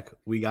quarterback.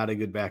 We got a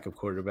good backup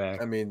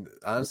quarterback. I mean,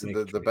 honestly,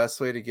 the best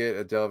way to get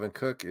a Dalvin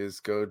Cook is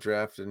go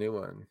draft a new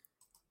one.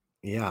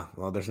 Yeah,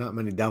 well, there's not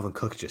many Dalvin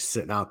Cooks just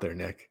sitting out there,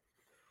 Nick.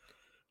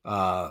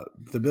 But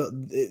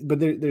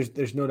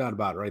there's no doubt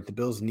about it, right? The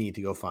Bills need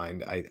to go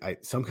find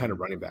some kind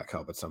of running back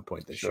help at some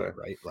point this year,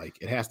 right? Like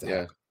it has to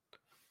happen.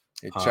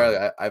 Hey, Charlie,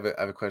 I have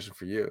a question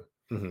for you.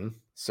 Mm-hmm.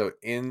 So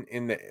in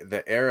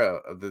the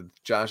era of the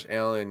Josh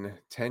Allen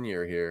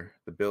tenure here,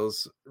 the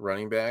Bills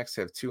running backs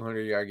have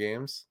 200-yard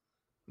games.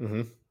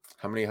 Mm-hmm.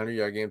 How many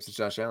 100-yard games does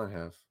Josh Allen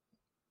have?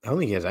 I don't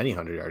think he has any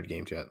 100-yard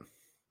games yet.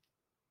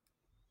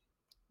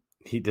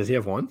 Does he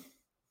have one?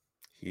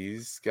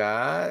 He's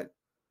got.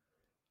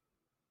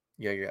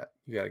 Yeah, you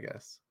got to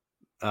guess.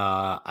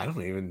 I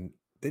didn't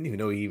even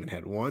know he even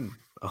had one.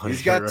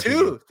 He's got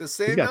 2. The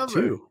same He's got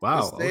number. 2.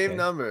 Wow. The same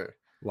number.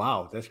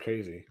 Wow, that's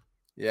crazy.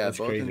 Yeah, that's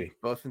crazy.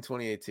 Both in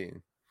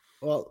 2018.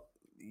 Well,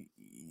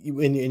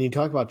 and you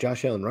talk about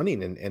Josh Allen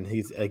running, and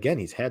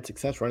he's had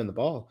success running the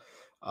ball.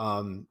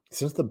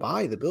 Since the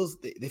bye, the Bills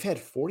they've had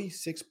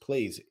 46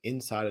 plays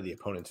inside of the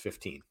opponent's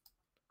 15.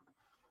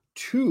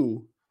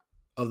 2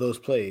 of those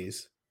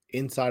plays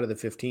inside of the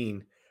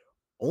 15,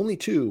 only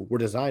 2 were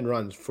design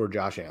runs for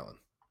Josh Allen.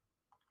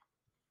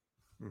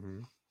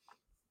 Mm-hmm.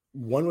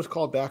 One was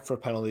called back for a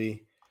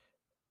penalty.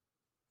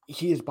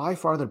 He is by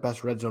far their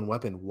best red zone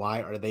weapon.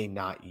 Why are they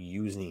not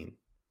using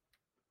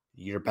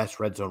your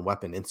best red zone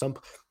weapon? And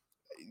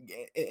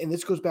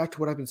this goes back to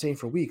what I've been saying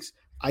for weeks.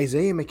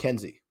 Isaiah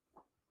McKenzie.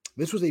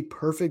 This was a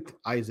perfect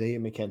Isaiah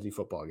McKenzie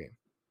football game.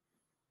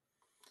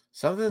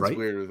 Something's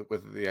weird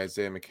with the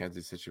Isaiah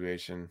McKenzie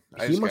situation.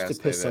 He must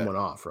have pissed someone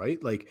off,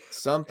 right? Like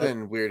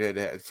something weird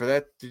had for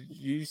that. Did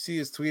you see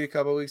his tweet a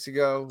couple of weeks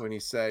ago when he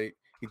said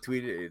he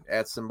tweeted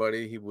at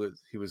somebody he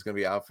was going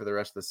to be out for the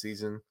rest of the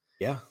season?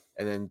 Yeah.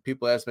 And then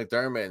people asked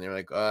McDermott, and they're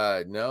like,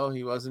 no,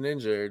 he wasn't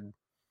injured.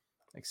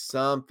 Like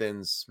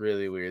something's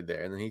really weird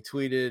there. And then he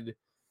tweeted,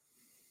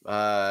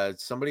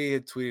 somebody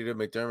had tweeted a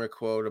McDermott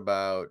quote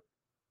about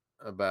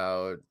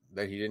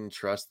that he didn't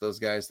trust those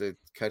guys that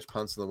catch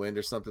punts in the wind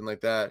or something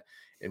like that.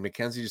 And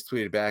McKenzie just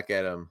tweeted back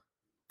at him,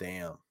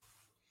 damn.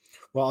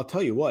 Well, I'll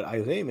tell you what,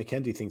 Isaiah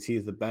McKenzie thinks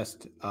he's the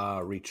best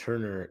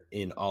returner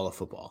in all of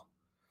football.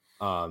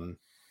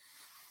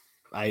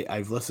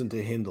 I've listened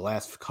to him the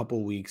last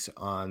couple weeks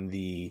on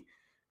the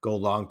Go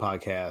Long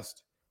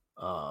podcast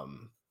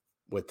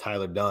with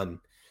Tyler Dunn.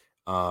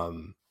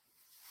 And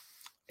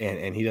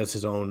he does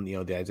his own, the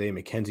Isaiah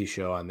McKenzie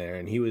show on there.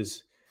 And he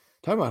was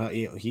talking about how,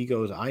 he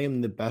goes, I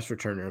am the best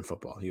returner in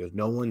football. He goes,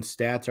 no one's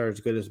stats are as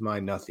good as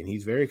mine, nothing.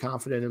 He's very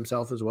confident in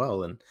himself as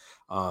well. And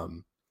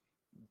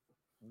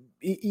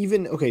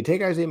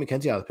take Isaiah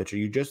McKenzie out of the picture.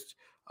 You just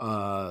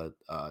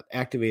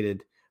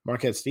activated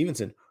Marquez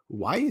Stevenson.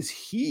 Why is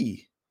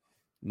he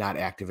not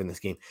active in this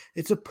game?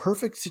 It's a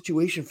perfect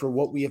situation for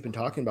what we have been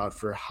talking about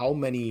for how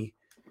many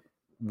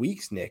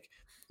weeks, Nick.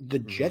 The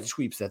jet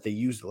sweeps that they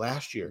used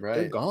last year,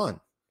 they're gone.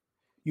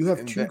 You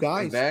have two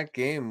guys. In that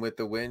game with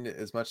the wind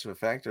as much of a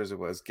factor as it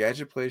was,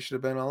 gadget play should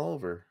have been all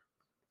over.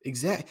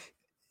 Exactly.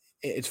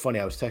 It's funny.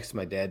 I was texting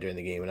my dad during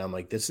the game, and I'm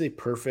like, this is a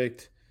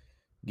perfect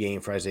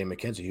game for Isaiah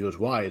McKenzie. He goes,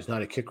 why? It's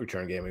not a kick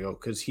return game. I go,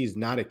 because he's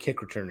not a kick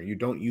returner. You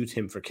don't use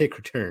him for kick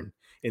return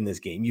in this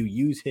game. You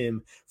use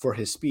him for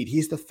his speed.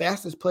 He's the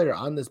fastest player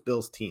on this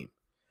Bills team.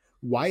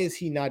 Why is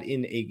he not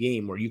in a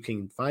game where you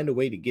can find a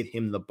way to get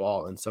him the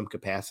ball in some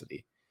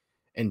capacity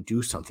and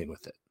do something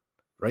with it?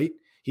 Right?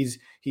 He's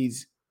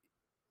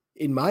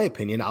in my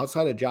opinion,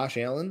 outside of Josh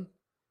Allen,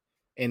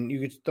 and you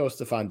could throw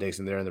Stephon Diggs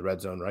in there in the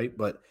red zone, right?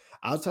 But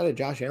outside of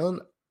Josh Allen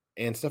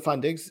and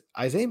Stephon Diggs,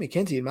 Isaiah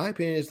McKenzie, in my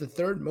opinion, is the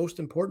third most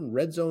important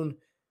red zone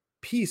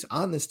piece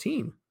on this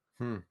team.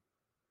 Hmm.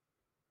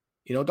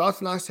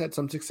 Dawson Knox had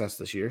some success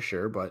this year,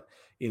 sure, but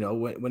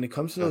when it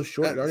comes to those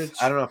short yardage,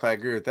 I don't know if I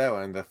agree with that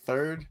one. The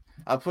third,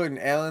 I'm putting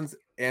Allen's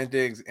and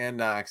Diggs and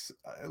Knox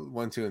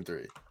 1, 2, and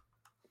 3.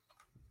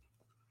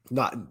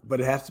 but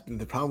it has to.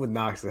 The problem with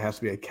Knox, it has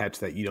to be a catch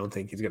that you don't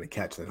think he's going to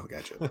catch, then he'll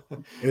catch it.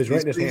 If it's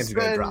right in his hands, he's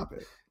going to drop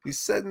it. He's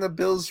setting the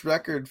Bills'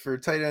 record for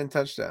tight end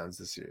touchdowns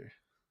this year.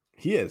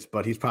 He is,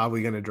 but he's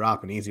probably going to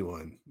drop an easy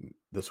one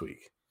this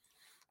week.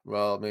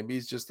 Well, maybe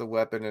he's just a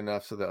weapon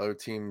enough so the other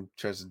team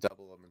tries to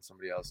double him and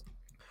somebody else.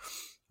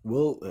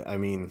 Well, I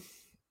mean,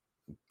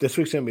 this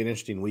week's going to be an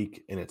interesting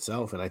week in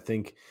itself, and I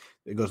think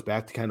it goes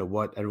back to kind of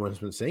what everyone's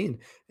been saying.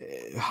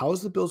 How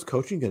is the Bills'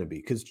 coaching going to be?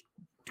 Because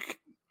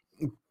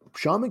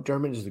Sean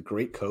McDermott is a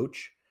great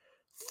coach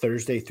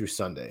Thursday through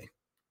Sunday.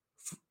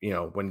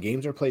 When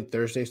games are played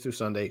Thursdays through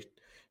Sunday,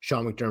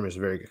 Sean McDermott is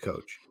a very good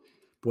coach.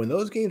 But when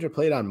those games are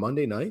played on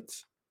Monday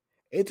nights,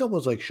 it's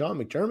almost like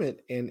Sean McDermott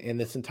and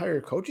this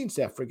entire coaching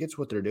staff forgets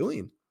what they're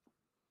doing.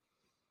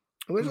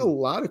 And there's a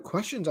lot of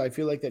questions I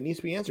feel like that needs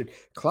to be answered.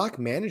 Clock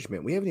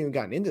management. We haven't even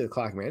gotten into the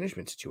clock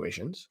management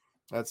situations.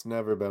 That's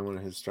never been one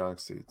of his strong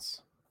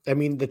suits. I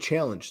mean, the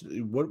challenge.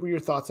 What were your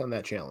thoughts on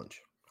that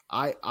challenge?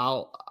 I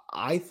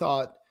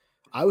thought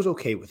I was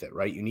okay with it,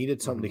 right? You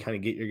needed something to kind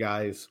of get your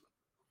guys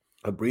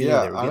a breather.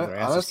 Yeah, they were getting their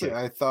asses honestly, kicked.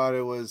 I thought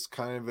it was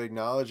kind of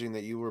acknowledging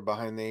that you were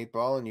behind the 8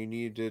 ball and you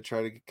needed to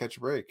try to catch a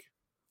break.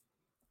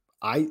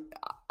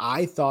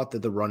 I thought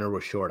that the runner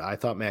was short. I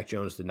thought Mac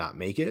Jones did not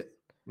make it,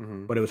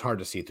 but it was hard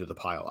to see through the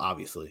pile,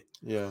 obviously.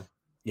 Yeah.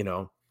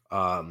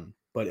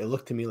 But it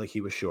looked to me like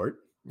he was short.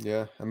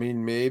 Yeah. I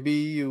mean, maybe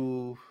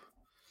you.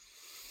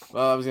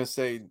 Well, I was going to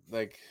say,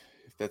 like,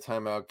 if that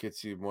timeout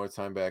gets you more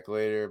time back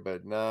later,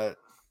 but not.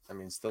 I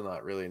mean, still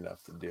not really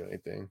enough to do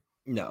anything.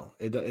 No,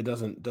 it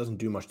doesn't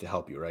do much to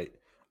help you, right?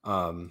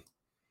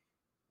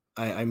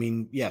 I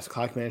mean, yes,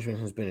 clock management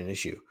has been an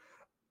issue.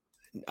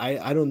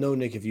 I don't know,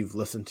 Nick, if you've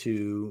listened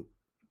to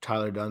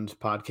Tyler Dunn's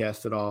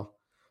podcast at all.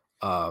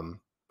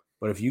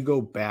 But if you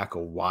go back a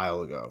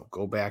while ago,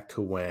 go back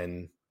to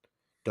when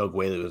Doug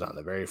Whaley was on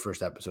the very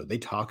first episode, they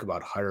talk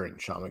about hiring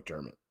Sean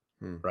McDermott,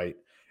 right?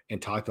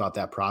 And talked about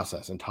that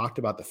process and talked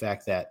about the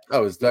fact that.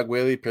 Oh, is Doug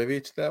Whaley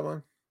privy to that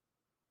one?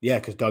 Yeah,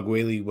 because Doug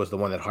Whaley was the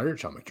one that hired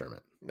Sean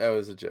McDermott. That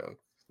was a joke.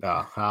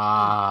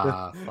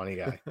 Funny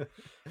guy.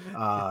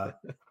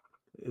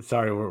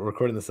 Sorry, we're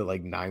recording this at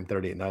like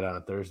 9:30 at night on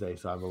a Thursday,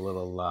 so I'm a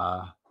little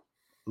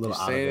You're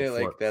out saying of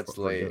it. Like that's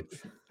late.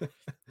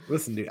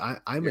 Listen, dude,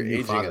 I'm You're a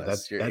new father.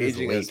 You're that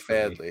aging is late us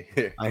badly.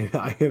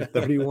 I am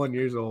 31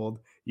 years old.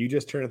 You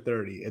just turned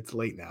 30. It's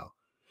late now.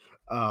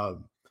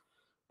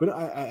 But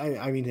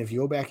I mean, if you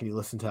go back and you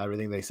listen to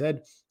everything they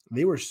said,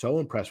 they were so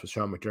impressed with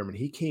Sean McDermott.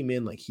 He came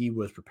in like he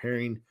was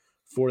preparing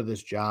for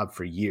this job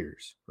for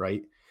years,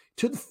 right?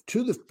 To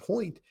the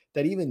point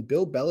that even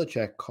Bill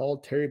Belichick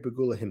called Terry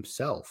Pegula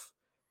himself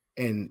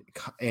and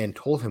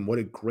told him what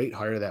a great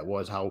hire that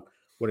was,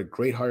 what a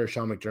great hire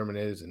Sean McDermott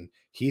is, and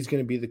he's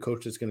going to be the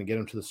coach that's going to get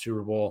him to the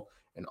Super Bowl.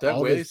 And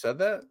Doug Whaley said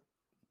that?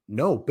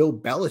 No, Bill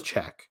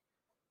Belichick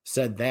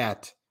said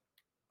that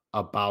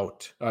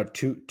about Terry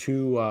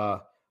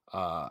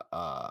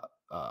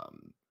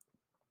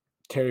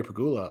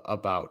Pegula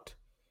about.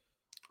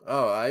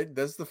 Oh,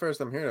 that's the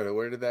first I'm hearing of it.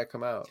 Where did that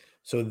come out?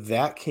 So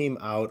that came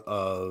out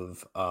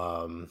of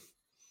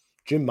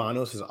Jim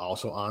Manos is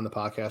also on the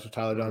podcast with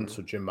Tyler Dunn.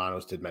 So Jim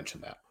Manos did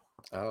mention that.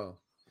 Oh,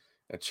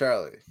 now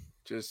Charlie,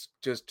 just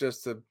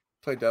to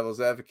play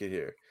devil's advocate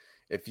here,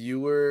 if you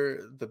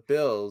were the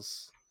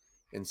Bills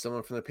and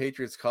someone from the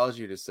Patriots calls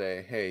you to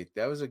say, "Hey,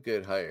 that was a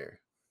good hire,"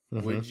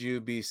 would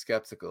you be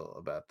skeptical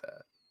about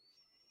that?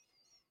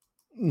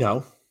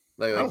 No,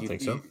 like I don't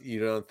think so. You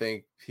don't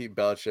think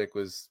Belichick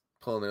was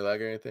pulling their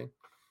leg or anything?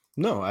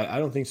 No, I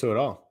don't think so at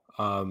all.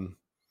 I'm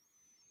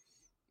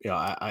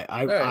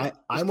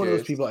one of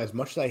those people. As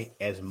much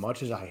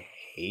as I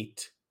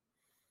hate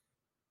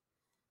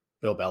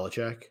Bill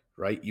Belichick,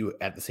 right? You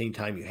at the same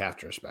time you have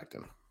to respect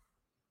him,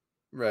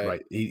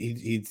 right?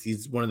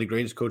 He's one of the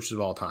greatest coaches of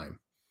all time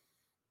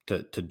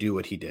to do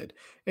what he did.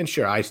 And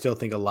sure, I still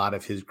think a lot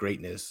of his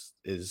greatness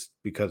is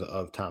because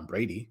of Tom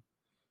Brady.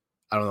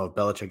 I don't know if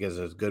Belichick is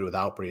as good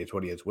without Brady as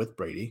what he is with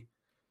Brady.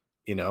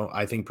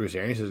 I think Bruce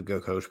Arians is a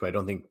good coach, but I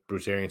don't think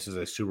Bruce Arians is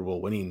a Super Bowl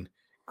winning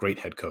great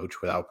head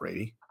coach without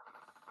Brady.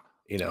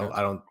 I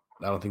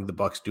don't think the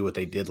Bucks do what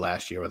they did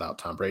last year without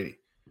Tom Brady.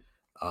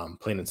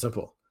 Plain and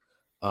simple.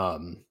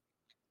 But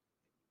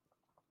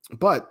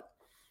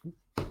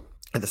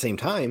at the same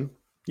time,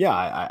 yeah,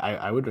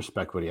 I would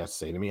respect what he has to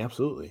say to me.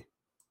 Absolutely.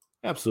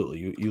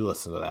 You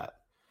listen to that.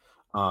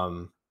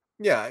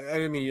 Yeah,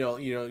 I mean,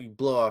 you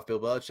blow off Bill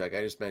Belichick.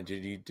 I just meant,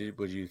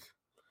 would you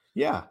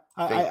Yeah,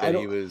 think I that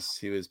he don't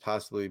was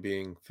possibly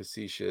being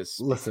facetious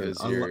listen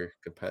because you're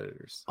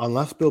competitors.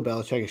 unless Bill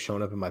Belichick is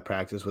showing up in my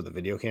practice with a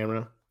video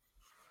camera.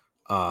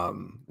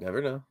 Um,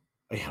 Never know.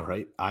 yeah,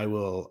 right. I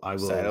will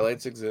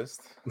Satellites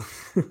exist.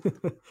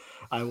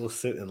 I will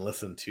sit and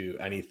listen to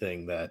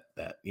anything that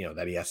he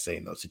has to say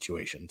in those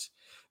situations.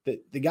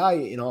 The guy,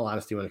 in all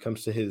honesty, when it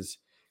comes to his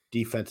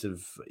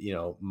defensive,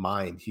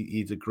 mind,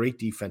 he's a great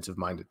defensive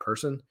minded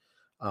person,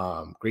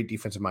 great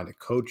defensive minded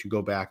coach. You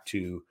go back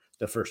to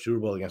the first Super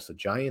Bowl against the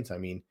Giants. I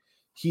mean,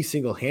 he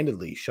single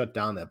handedly shut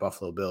down that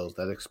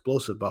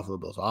explosive Buffalo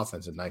Bills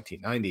offense in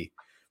 1990,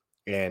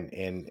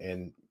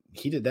 and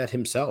he did that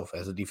himself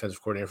as a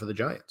defensive coordinator for the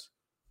Giants.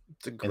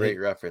 It's a And great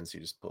reference you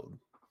just pulled.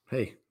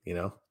 hey,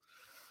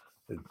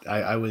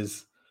 I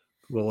was,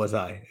 what was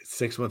I,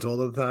 6 months old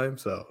at the time?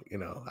 So,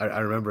 I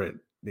remember it,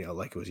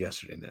 like it was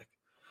yesterday, Nick.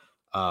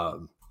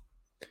 Um,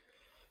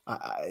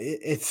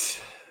 it's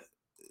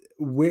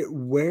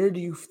where do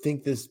you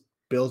think this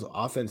Bills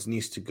offense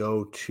needs to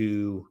go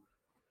to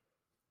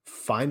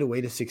find a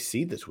way to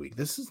succeed this week?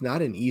 This is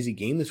not an easy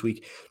game this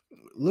week,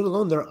 let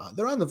alone they're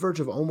on the verge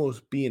of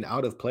almost being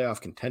out of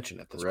playoff contention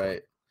at this point.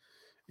 Right.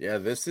 Yeah,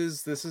 this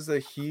is a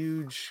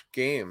huge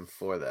game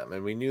for them,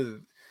 and we knew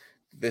that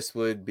this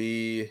would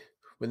be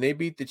when they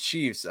beat the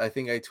Chiefs. I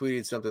think I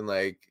tweeted something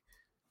like,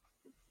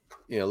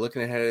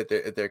 looking ahead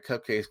at their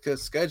cupcake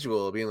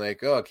schedule, being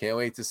like, "Oh, I can't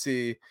wait to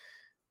see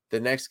the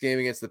next game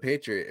against the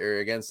Patriot or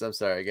against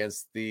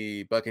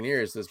the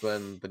Buccaneers is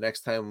when the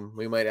next time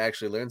we might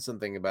actually learn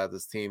something about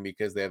this team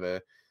because they have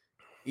a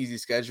easy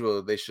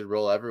schedule. They should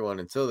roll everyone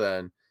until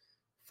then."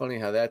 Funny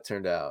how that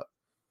turned out.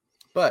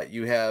 But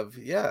you have,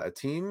 yeah, a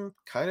team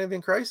kind of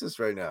in crisis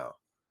right now.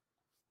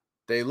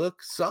 They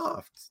look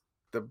soft.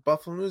 The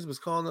Buffalo News was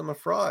calling them a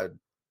fraud.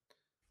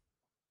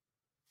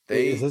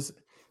 Is They,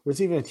 this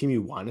even a team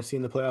you want to see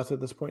in the playoffs at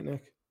this point,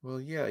 Nick? well,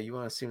 yeah, you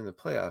want to see them in the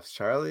playoffs,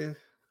 Charlie?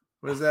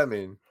 What does that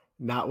mean?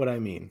 Not what I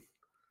mean.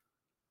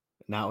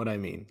 Not what I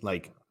mean.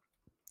 Like,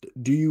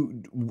 do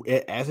you,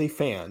 as a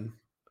fan,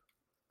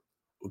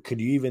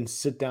 could you even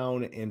sit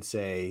down and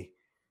say,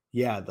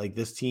 yeah, like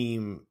this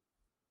team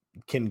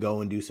can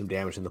go and do some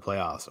damage in the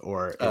playoffs?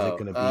 Or is it Oh,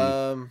 going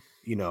to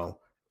be, you know,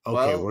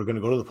 okay, well, we're going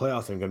to go to the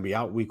playoffs and going to be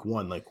out week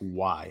one? Like,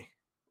 why?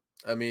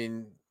 I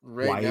mean,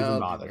 right Why even now,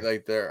 bother?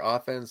 like their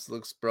offense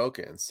looks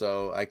broken.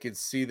 So I could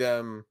see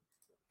them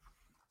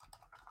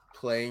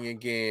playing a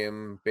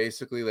game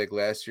basically like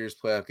last year's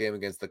playoff game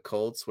against the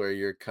Colts, where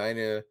you're kind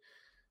of,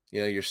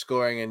 you're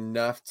scoring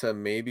enough to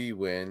maybe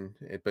win,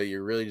 but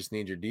you really just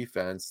need your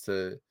defense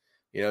to,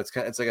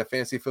 it's like a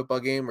fantasy football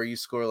game where you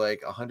score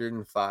like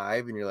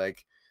 105 and you're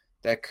like,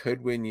 that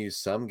could win you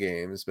some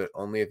games, but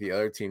only if the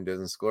other team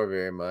doesn't score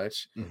very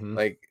much. Hmm.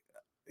 Like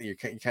you're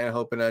kind of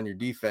hoping on your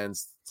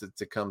defense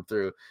to come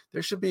through.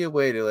 There should be a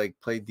way to like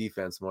play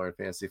defense more in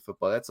fantasy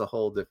football. That's a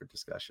whole different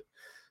discussion.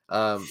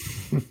 Um,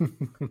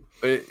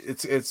 but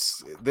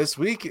it's this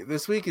week.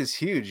 This week is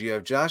huge. You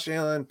have Josh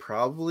Allen,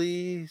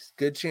 probably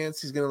good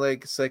chance he's gonna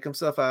like psych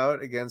himself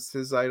out against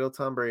his idol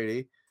Tom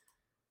Brady,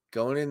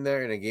 going in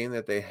there in a game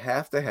that they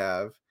have to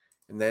have,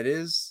 and that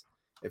is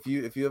if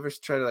you ever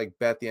try to like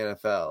bet the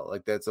NFL,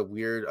 like that's a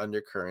weird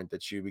undercurrent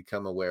that you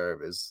become aware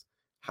of is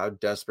how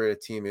desperate a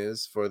team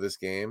is for this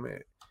game.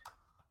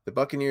 The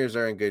Buccaneers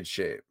are in good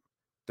shape.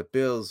 The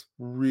Bills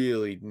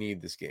really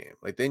need this game.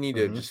 Like they need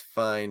to Hmm. just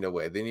find a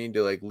way. They need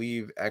to like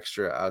leave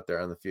extra out there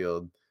on the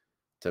field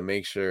to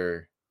make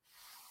sure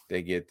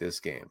they get this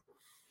game.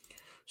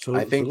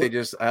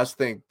 I also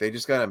think they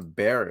just got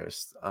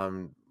embarrassed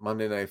on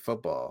Monday Night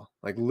Football,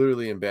 like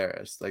literally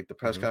embarrassed. Like the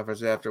press Hmm.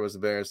 conference after was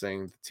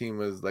embarrassing. The team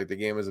was like, the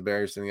game was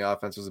embarrassing. The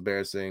offense was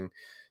embarrassing.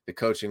 The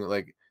coaching,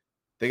 like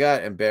they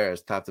got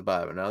embarrassed top to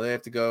bottom. Now they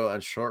have to go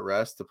on short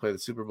rest to play the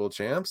Super Bowl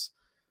champs.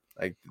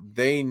 Like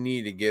they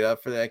need to get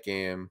up for that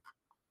game.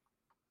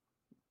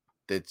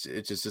 It's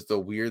just a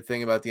weird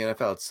thing about the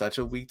NFL. It's such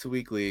a week to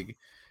week league.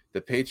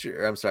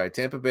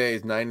 Tampa Bay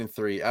is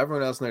 9-3.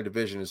 Everyone else in their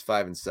division is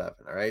 5-7.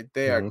 All right,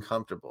 they are Hmm.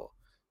 comfortable.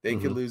 They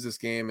could Hmm. lose this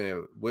game and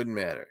it wouldn't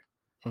matter.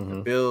 The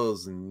Hmm.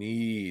 Bills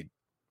need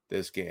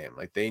this game.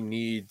 Like they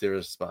need to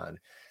respond.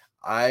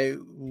 I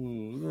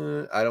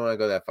don't want to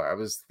go that far. I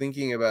was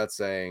thinking about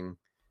saying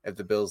if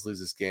the Bills lose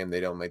this game, they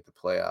don't make the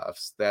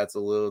playoffs. That's a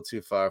little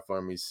too far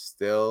for me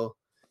still,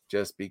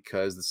 just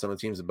because some of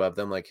the teams above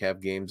them like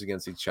have games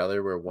against each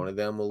other where one of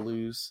them will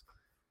lose.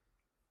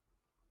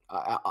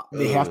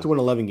 They have to Ugh. win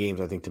 11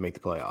 games, I think, to make the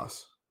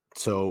playoffs.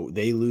 So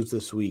they lose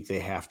this week, they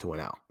have to win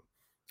out.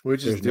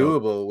 Which is There's no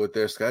doable with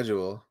their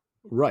schedule.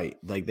 right.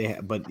 Like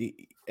but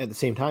at the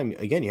same time,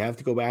 again, you have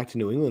to go back to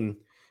New England.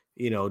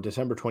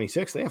 December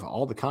 26th. They have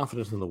all the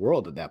confidence in the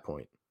world at that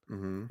point.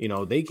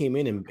 Mm-hmm. They came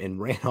in and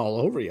ran all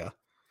over you.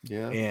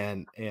 Yeah.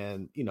 And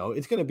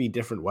it's going to be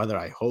different weather,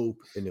 I hope,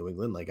 in New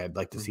England. Like I'd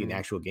like to see an Mm-hmm.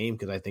 actual game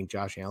because I think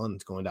Josh Allen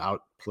is going to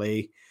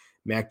outplay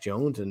Mac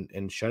Jones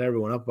and shut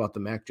everyone up about the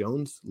Mac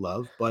Jones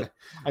love. But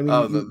I mean,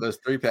 Oh, you those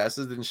three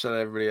passes didn't shut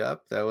everybody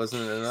up. That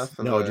wasn't enough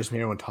of no, a. just hear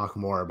everyone talk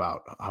more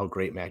about how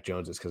great Mac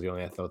Jones is because he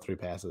only had to throw three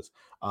passes.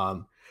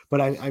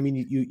 But I mean,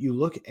 you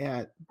look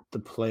at the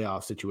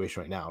playoff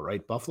situation right now,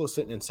 right? Buffalo's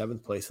sitting in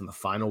seventh place in the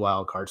final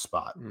wild card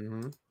spot.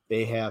 Hmm.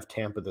 They have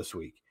Tampa this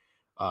week.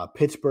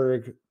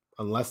 Pittsburgh,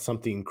 unless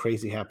something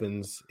crazy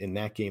happens in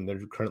that game,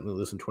 they're currently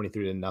losing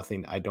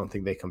 23-0. I don't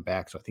think they come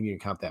back. So I think you can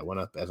count that one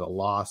up as a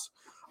loss.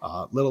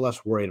 A little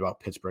less worried about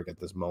Pittsburgh at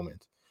this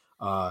moment.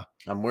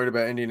 I'm worried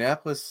about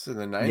Indianapolis in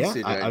the ninth Yeah,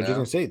 seed I right was just now.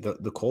 gonna say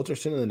the Colts are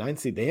sitting in the ninth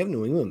seed. They have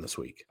New England this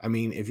week. I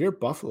mean, if you're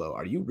Buffalo,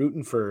 are you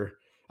rooting for?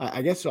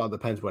 I guess it all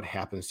depends what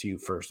happens to you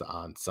first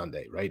on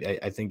Sunday, right?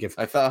 I think if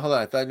Hold on,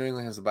 I thought New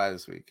England has a bye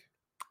this week.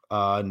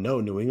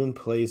 no, New England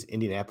plays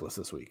Indianapolis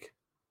this week.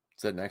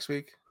 Is that next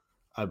week?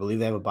 I believe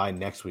they have a bye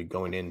next week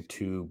going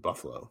into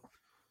Buffalo.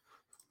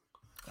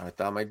 I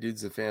thought my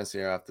dudes in fantasy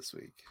are off this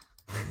week.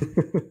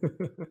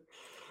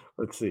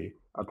 Let's see.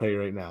 I'll tell you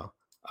right now.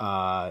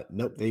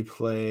 Nope, they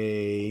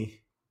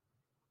play.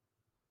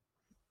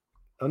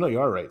 Oh no,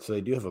 you are right. So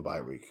they do have a bye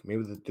week.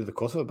 Maybe do the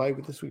Colts have a bye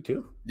week this week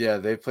too? Yeah,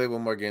 they play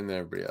one more game than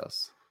everybody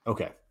else.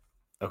 Okay.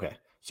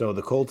 So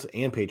the Colts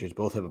and Patriots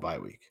both have a bye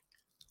week.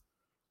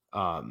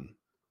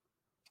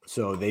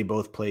 So they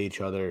both play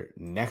each other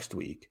next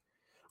week,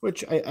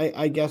 which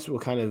I guess will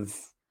kind of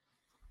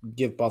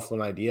give Buffalo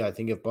an idea. I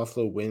think if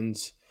Buffalo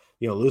wins,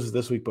 loses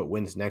this week but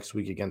wins next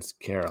week against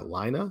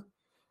Carolina,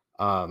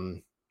 I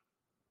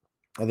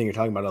think you're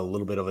talking about a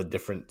little bit of a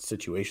different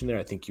situation there.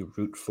 I think you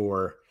root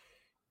for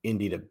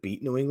Indy to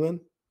beat New England,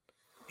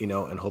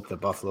 and hope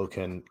that Buffalo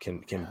can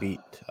beat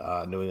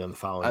New England the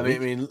following week. I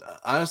mean,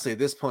 honestly, at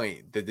this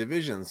point, the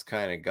division's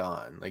kind of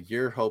gone. Like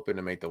you're hoping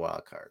to make the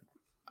wild card.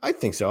 I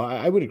think so.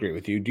 I would agree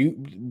with you.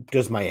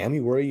 Does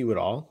Miami worry you at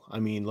all? I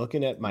mean,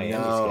 looking at Miami's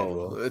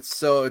schedule, it's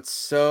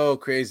so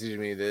crazy to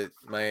me that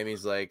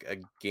Miami's like a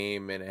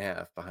game and a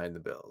half behind the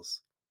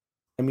Bills.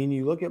 I mean,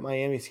 you look at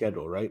Miami's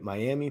schedule, right?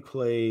 Miami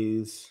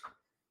plays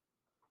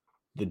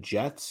the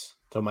Jets.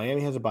 So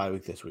Miami has a bye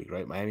week this week,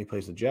 right? Miami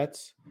plays the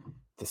Jets,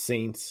 the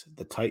Saints,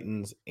 the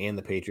Titans, and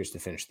the Patriots to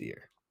finish the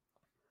year.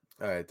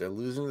 All right, they're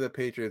losing to the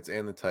Patriots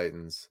and the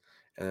Titans,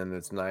 and then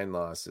it's 9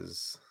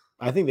 losses.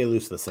 I think they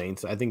lose to the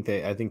Saints. I think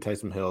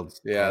Taysom Hill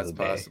Yeah, has it's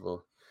a day.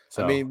 possible.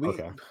 So, I mean,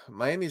 okay.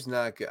 Miami's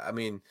not good. I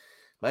mean,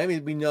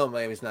 we know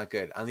Miami's not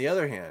good. On the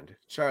other hand,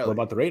 Charlie, What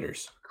about the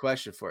Raiders?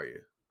 Question for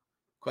you.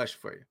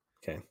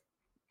 Okay.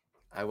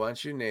 I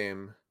want you to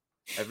name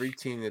every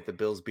team that the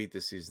Bills beat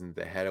this season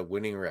that had a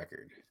winning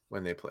record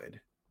when they played.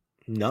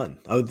 None.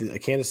 Oh,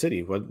 Kansas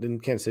City. What,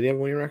 didn't Kansas City have a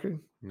winning record?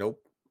 Nope.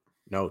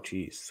 No,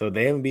 geez. So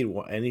they haven't beat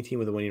any team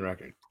with a winning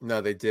record. No,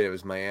 they did. It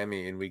was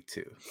Miami in week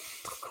 2.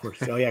 Of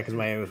course. Oh yeah, because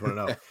Miami was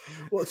 1-0.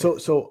 Well,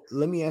 so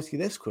let me ask you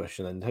this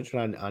question and touch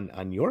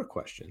on your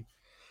question.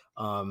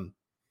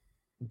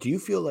 Do you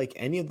feel like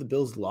any of the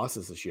Bills'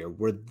 losses this year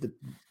were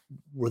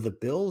the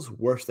Bills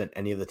worse than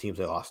any of the teams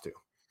they lost to?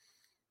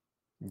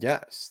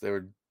 Yes, they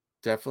were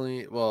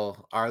definitely.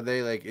 Well, are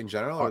they like in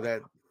general or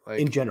that like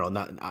In general,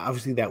 not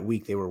obviously that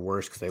week they were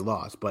worse because they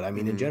lost, but I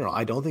mean in general,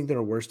 I don't think they're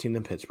a worse team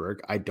than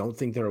Pittsburgh. I don't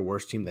think they're a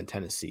worse team than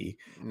Tennessee.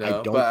 I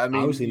No, don't but I mean,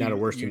 obviously not a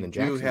worse you team than do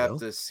have Jacksonville.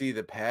 to see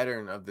the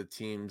pattern of the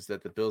teams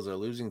that the Bills are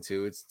losing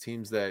to. It's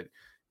teams that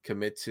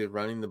commit to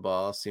running the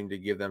ball, seem to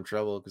give them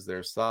trouble because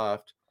they're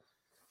soft.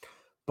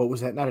 But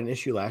was that not an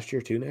issue last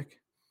year too, Nick?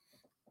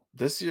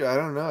 This year, I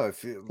don't know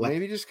if La-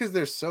 maybe just because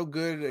they're so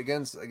good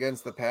against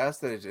the pass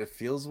that it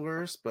feels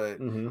worse. But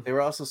they were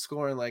also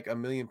scoring like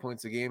 1,000,000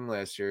 points a game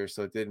last year,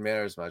 so it didn't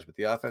matter as much. But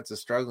the offense is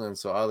struggling,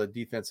 so all the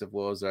defensive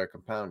woes are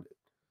compounded.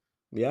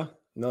 Yeah,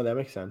 no, that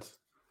makes sense.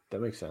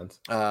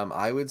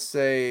 I would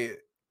say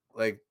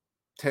like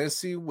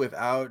Tennessee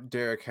without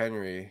Derrick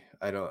Henry.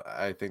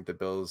 I think the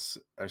Bills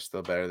are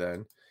still better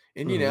than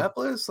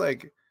Indianapolis.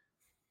 Like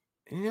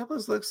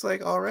Indianapolis looks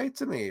like all right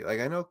to me. Like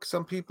I know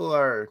some people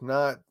are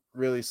not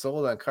really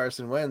sold on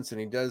Carson Wentz,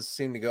 and he does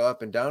seem to go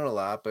up and down a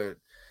lot, but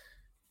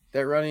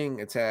that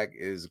running attack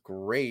is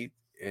great.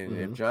 And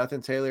if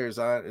Jonathan Taylor is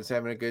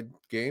having a good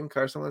game,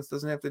 Carson Wentz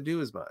doesn't have to do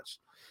as much.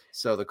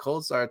 So the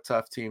Colts are a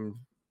tough team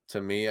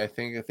to me. I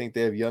think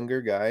they have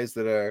younger guys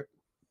that are.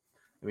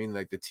 I mean,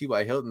 like the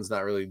T.Y. Hilton's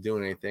not really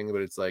doing anything,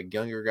 but it's like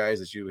younger guys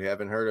that you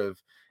haven't heard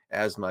of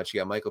as much. You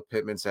got Michael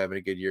Pittman's having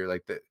a good year.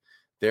 Like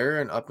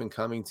they're an up and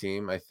coming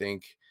team. I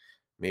think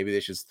maybe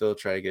they should still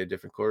try to get a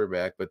different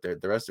quarterback, but the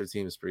rest of their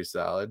team is pretty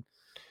solid.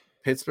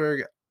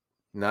 Pittsburgh,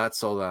 not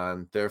sold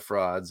on. They're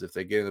frauds. If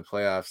they get in the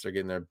playoffs, they're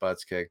getting their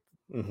butts kicked.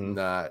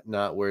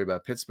 Not worried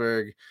about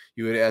Pittsburgh.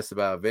 You had asked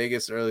about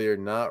Vegas earlier.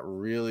 Not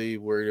really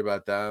worried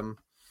about them.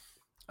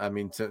 I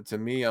mean, to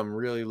me, I'm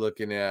really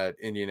looking at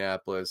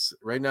Indianapolis.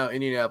 Right now,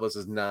 Indianapolis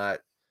is not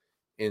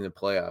in the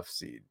playoff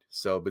seed.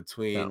 So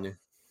between,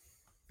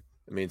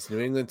 I mean, it's New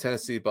England,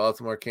 Tennessee,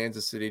 Baltimore,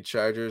 Kansas City,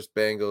 Chargers,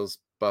 Bengals,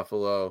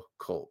 Buffalo,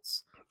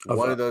 Colts.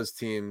 One of those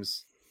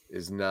teams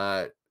is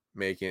not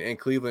making, and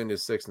Cleveland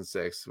is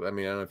 6-6. I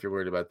mean, I don't know if you're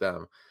worried about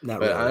them. Not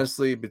but really.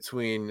 Honestly,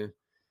 between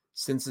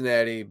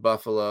Cincinnati,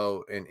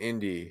 Buffalo, and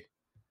Indy,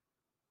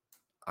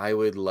 I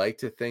would like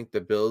to think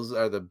the Bills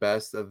are the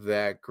best of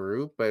that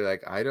group, but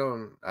like I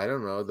don't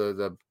know.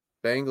 The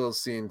Bengals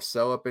seem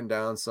so up and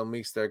down. Some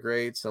weeks they're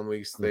great, some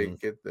weeks they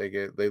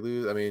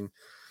lose. I mean,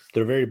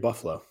 They're very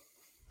Buffalo.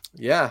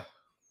 Yeah.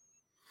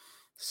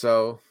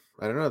 So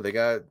I don't know. They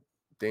got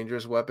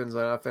dangerous weapons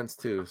on offense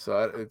too.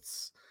 So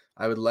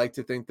I would like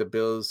to think the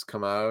Bills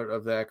come out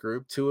of that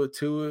group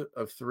two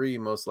of three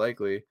most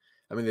likely.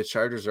 I mean, the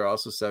Chargers are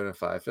also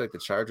 7-5. I feel like the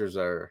Chargers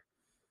are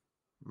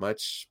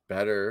much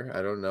better.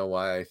 I don't know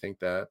why I think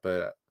that,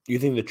 but You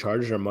think the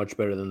Chargers are much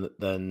better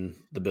than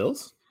the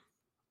Bills?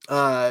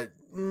 uh,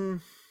 mm,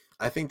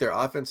 I think their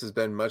offense has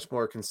been much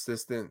more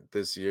consistent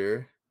this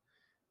year.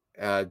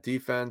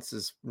 Defense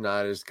is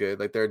not as good.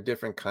 Like they're a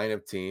different kind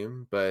of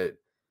team, but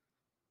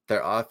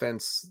their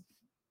offense,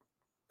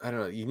 I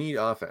don't know. You need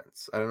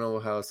offense. I don't know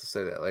how else to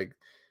say that. Like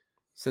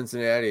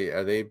Cincinnati,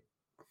 are they?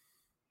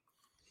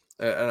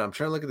 And I'm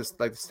trying to look at this.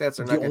 Like the stats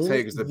are The not going to tell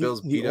you only because the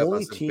Bills the beat up on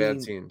only such bad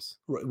team teams.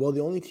 right, well,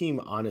 the only team,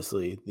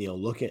 honestly,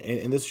 looking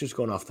and this is just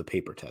going off the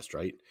paper test,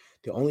 right?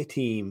 The only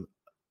team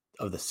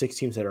of the 6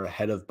 teams that are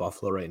ahead of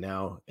Buffalo right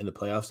now in the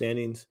playoff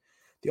standings,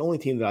 the only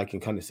team that I can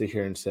kind of sit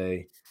here and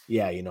say,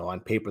 yeah, on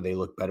paper they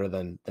look better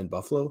than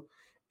Buffalo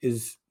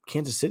is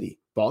Kansas City.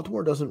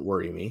 Baltimore doesn't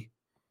worry me.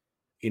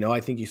 I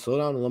think you slow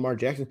down Lamar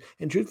Jackson,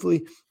 and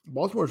truthfully,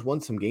 Baltimore's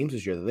won some games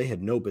this year that they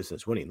had no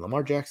business winning.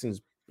 Lamar Jackson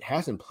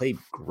hasn't played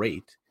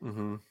great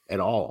Mm-hmm.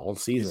 at all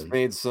season.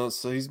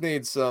 He's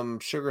made some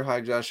sugar high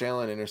Josh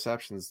Allen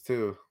interceptions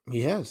too. He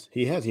has.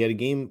 He has. He had a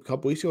game a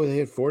couple weeks ago where they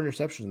had 4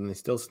 interceptions and they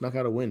still snuck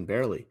out a win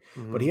barely.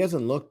 But Mm-hmm. he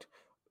hasn't looked,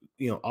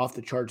 off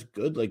the charts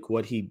good like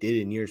what he did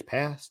in years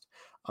past.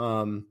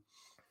 You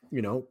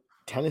know,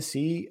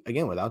 Tennessee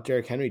again without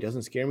Derrick Henry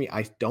doesn't scare me.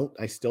 I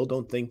still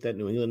don't think that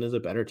New England is a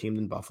better team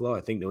than Buffalo.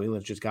 I think New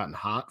England's just gotten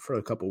hot for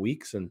a couple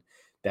weeks and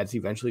that's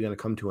eventually going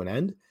to come to an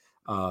end.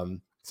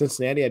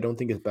 Cincinnati I don't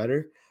think is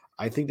better.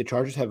 I think the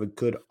Chargers have a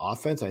good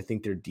offense. I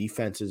think their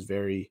defense is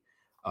very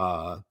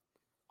very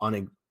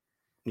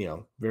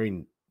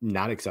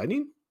not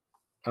exciting.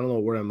 I don't know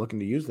what word I'm looking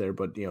to use there,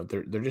 but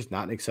they're just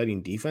not an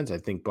exciting defense. I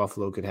think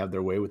Buffalo could have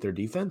their way with their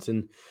defense,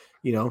 and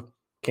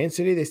Kansas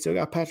City they still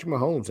got Patrick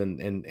Mahomes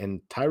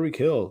and Tyreek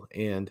Hill,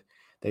 and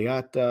they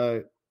got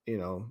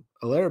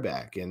Alaire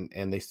back,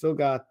 and they still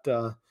got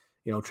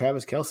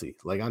Travis Kelce.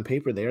 Like on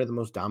paper, they are the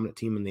most dominant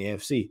team in the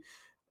AFC,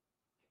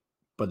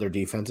 but their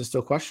defense is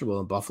still questionable,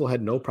 and Buffalo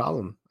had no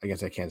problem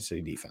against that Kansas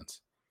City defense.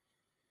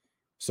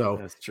 So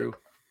That's true.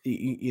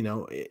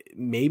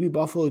 Maybe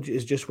Buffalo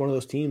is just one of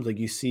those teams like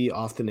you see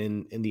often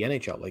in the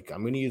NHL. Like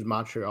I'm going to use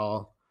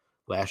Montreal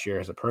last year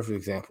as a perfect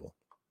example.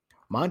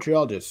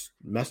 Montreal just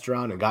messed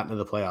around and got into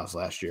the playoffs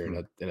last year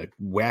in a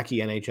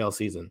wacky NHL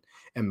season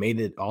and made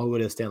it all the way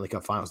to the Stanley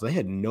Cup Finals. They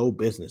had no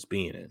business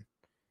being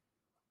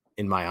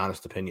in my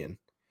honest opinion.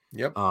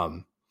 Yep.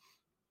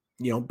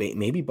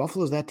 Maybe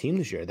Buffalo's that team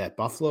this year. That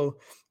Buffalo,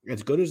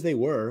 as good as they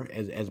were,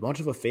 as much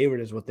of a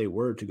favorite as what they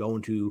were to go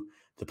into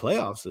the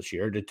playoffs this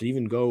year, to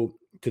even go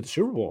to the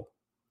Super Bowl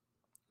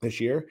this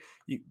year,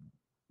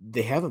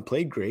 they haven't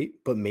played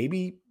great, but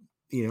maybe,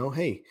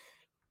 hey,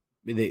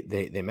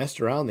 they messed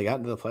around, they got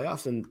into the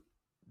playoffs, and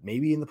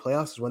maybe in the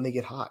playoffs is when they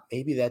get hot.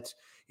 Maybe that's,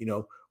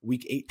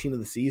 week 18 of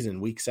the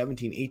season, week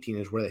 17, 18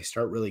 is where they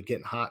start really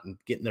getting hot and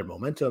getting their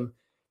momentum,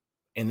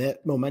 and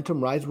that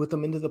momentum rides with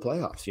them into the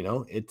playoffs.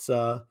 It's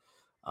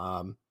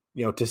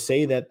to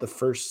say that the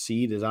first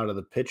seed is out of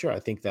the picture, I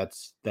think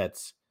that's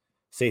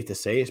safe to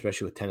say,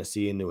 especially with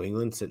Tennessee and New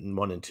England sitting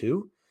 1 and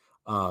 2.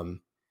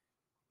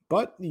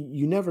 But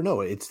you never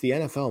know. It's the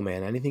NFL,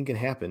 man. Anything can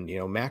happen.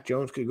 Mac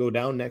Jones could go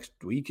down next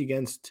week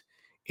against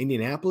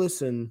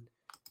Indianapolis, and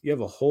you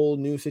have a whole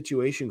new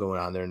situation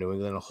going on there in New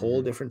England, a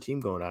whole different team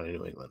going on in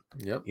New England.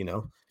 Yep.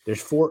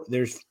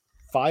 There's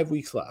 5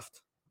 weeks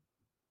left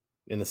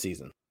in the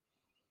season.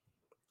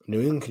 New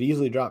England could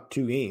easily drop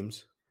 2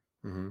 games.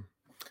 Mm-hmm.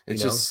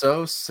 It's just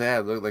so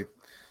sad. Look, like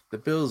the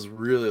Bills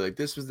really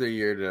this was their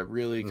year to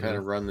really kind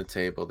of run the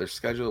table. Their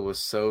schedule was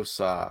so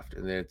soft,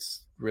 and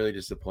it's really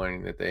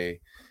disappointing that they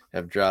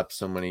have dropped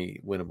so many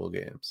winnable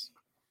games.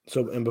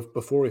 So, and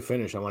before we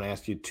finish, I want to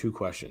ask you 2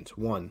 questions.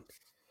 One,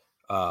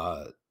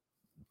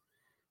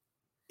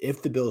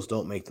 if the Bills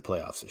don't make the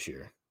playoffs this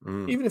year,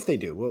 even if they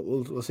do,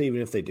 we'll say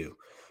even if they do,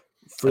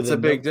 that's a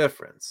big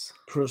difference.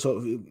 For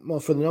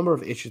the number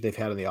of issues they've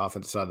had on the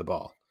offensive side of the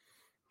ball,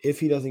 if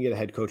he doesn't get a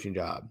head coaching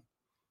job,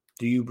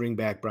 do you bring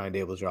back Brian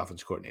Daboll as your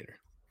offensive coordinator?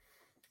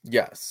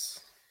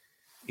 Yes.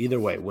 Either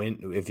way,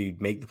 if you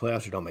make the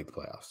playoffs or don't make the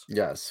playoffs.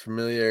 Yes,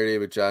 familiarity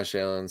with Josh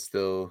Allen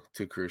still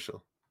too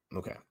crucial.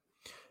 Okay.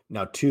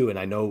 Now, 2, and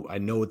I know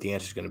what the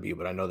answer is going to be,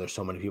 but I know there's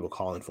so many people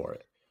calling for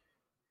it.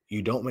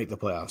 You don't make the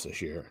playoffs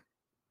this year.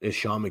 Is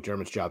Sean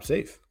McDermott's job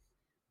safe?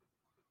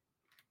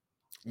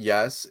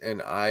 Yes,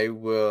 and I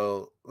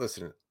will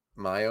listen.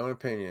 My own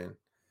opinion.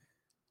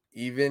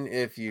 Even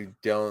if you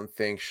don't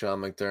think Sean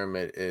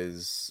McDermott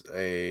is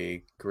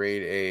a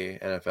grade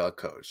A NFL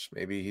coach,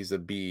 maybe he's a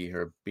B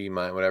or B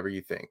minus, whatever you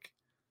think.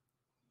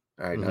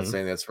 All right, not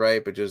saying that's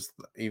right, but just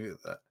even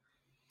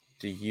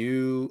do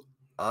you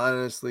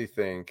honestly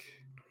think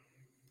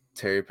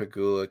Terry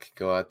Pegula could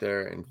go out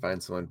there and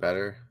find someone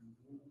better?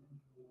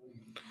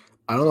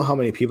 I don't know how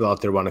many people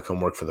out there want to come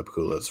work for the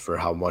Pegulas for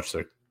how much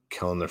they're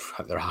killing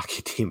their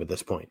hockey team at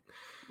this point.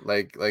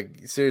 Like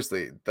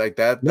seriously, like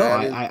that No,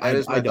 that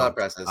is I my thought don't.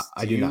 process.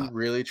 I Do do you not.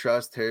 really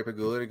trust Terry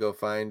Pagula to go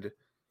find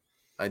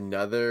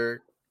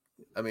another?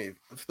 I mean,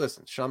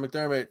 listen, Sean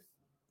McDermott,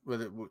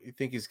 whether you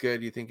think he's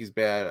good, you think he's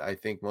bad, I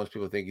think most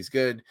people think he's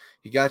good.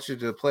 He got you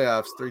to the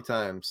playoffs 3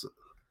 times.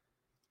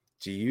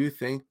 Do you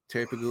think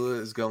Terry Pagula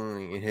is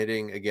going and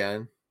hitting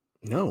again?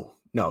 No,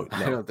 no,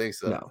 I no, don't think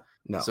so. no,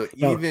 no. So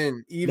Now,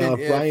 even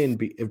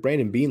if If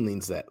Brandon Bean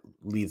leads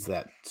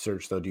that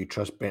search, though, do you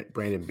trust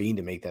Brandon Bean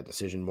to make that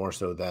decision more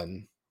so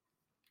than?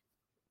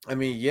 I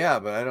mean, yeah,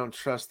 but I don't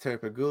trust Terry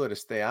Pagula to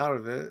stay out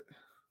of it.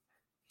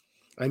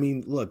 I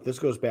mean, look, this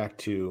goes back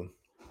to,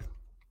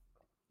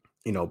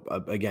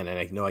 again, and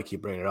I know I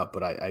keep bringing it up,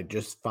 but I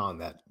just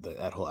found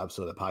that whole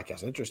episode of the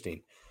podcast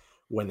interesting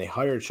when they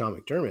hired Sean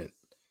McDermott.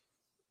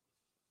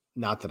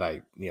 Not that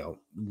I,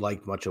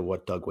 liked much of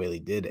what Doug Whaley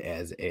did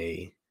as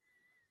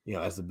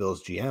as the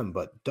Bills GM,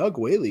 but Doug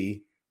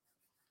Whaley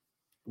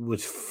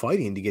was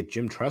fighting to get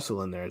Jim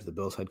Tressel in there as the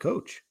Bills head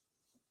coach.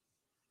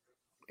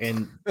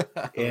 And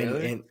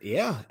Really? and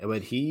yeah,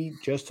 but he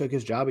just took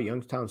his job at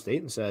Youngstown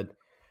State and said,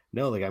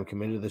 "No, like I'm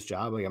committed to this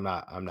job. Like I'm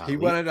He not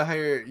leaving." wanted to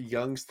hire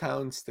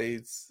Youngstown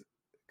State's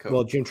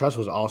Well, coach. Jim Tressel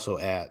was also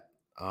at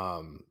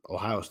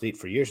Ohio State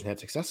for years and had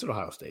success at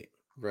Ohio State.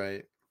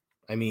 Right.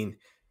 I mean,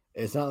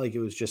 it's not like it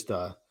was just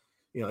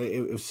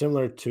it was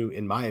similar to,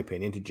 in my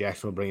opinion, to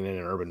Jacksonville bringing in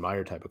an Urban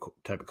Meyer type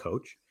of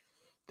coach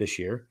this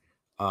year.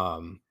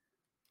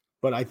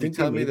 But I You think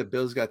they tell me made, the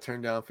Bills got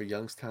turned down for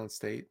Youngstown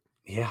State?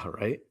 yeah,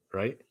 right.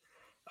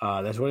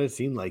 That's what it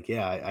seemed like.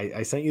 Yeah,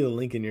 I sent you the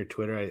link in your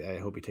Twitter. I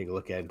hope you take a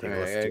look at it and All take a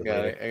right, listen to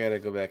it later. I gotta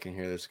go back and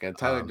hear this again.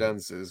 Tyler Um,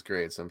 Dunn's is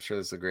great, so I'm sure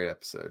this is a great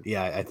episode.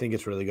 yeah, I think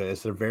it's really good.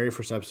 It's the very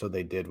first episode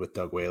they did with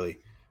Doug Whaley.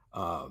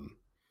 I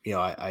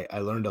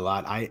learned a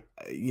lot.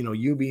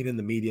 You being in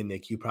the media,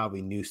 Nick, you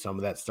probably knew some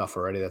of that stuff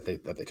already that they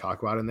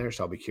talk about in there.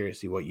 So I'll be curious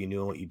to see what you knew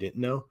and what you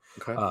didn't know.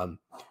 Okay.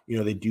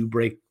 They do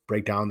break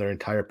down their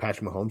entire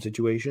Patrick Mahomes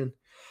situation.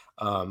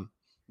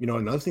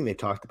 Another thing they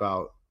talked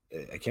about,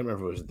 I can't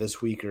remember if it was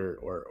this week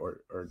or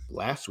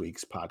last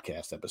week's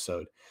podcast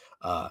episode.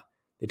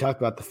 They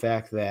talked about the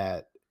fact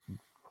that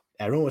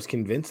everyone was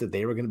convinced that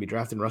they were going to be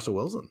drafting Russell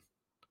Wilson.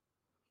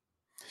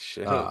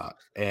 Should have.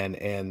 And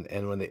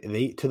when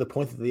they to the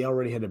point that they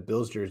already had a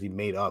Bills jersey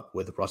made up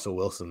with Russell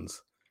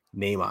Wilson's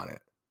name on it,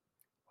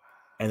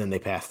 and then they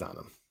passed on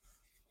him.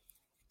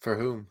 For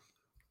whom?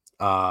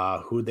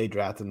 Who they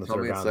drafted in the Tell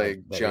third me it's round?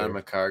 like that John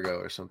year.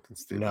 McCargo or something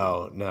stupid.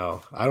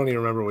 No, I don't even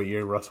remember what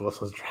year Russell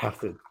Wilson was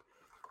drafted.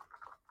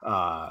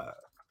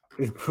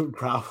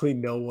 Probably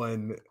no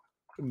one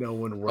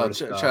worth.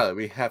 Charlie,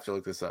 we have to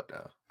look this up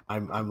now.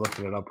 I'm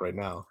looking it up right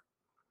now.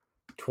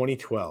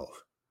 2012.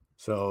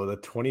 So the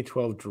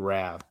 2012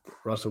 draft,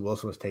 Russell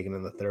Wilson was taken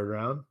in the third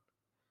round.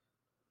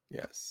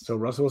 Yes. So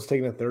Russell was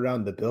taken in the third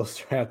round. The Bills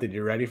drafted.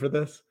 You ready for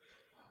this?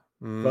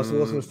 Russell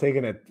Wilson was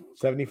taken at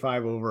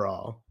 75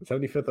 overall,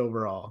 75th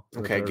overall.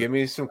 Okay, give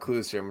me some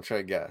clues here. I'm gonna try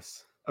to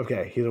guess.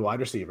 Okay, he's a wide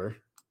receiver.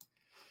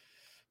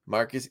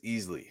 Marcus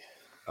Easley.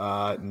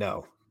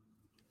 No.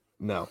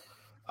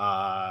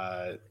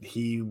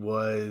 He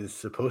was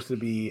supposed to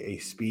be a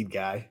speed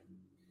guy.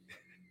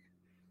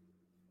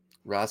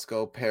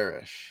 Roscoe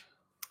Parrish.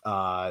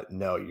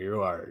 No,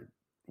 you are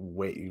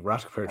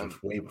Roscoe Parrish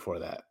was way before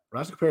that.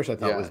 Roscoe Parrish, I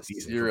thought, was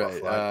decent. You're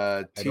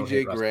right.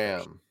 TJ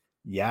Graham.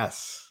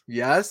 Yes.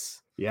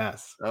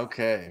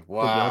 Okay.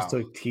 Wow. The Bills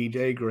took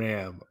TJ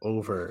Graham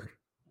over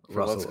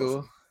Russell what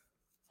school?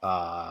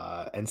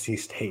 Wilson. NC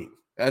State.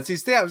 NC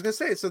State. I was gonna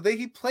say. So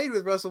he played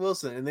with Russell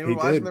Wilson, and they were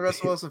watching the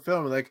Russell Wilson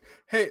film. And like,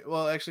 hey,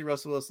 well, actually,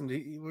 Russell Wilson.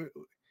 He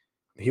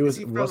was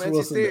from Russell NC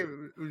Wilson. State?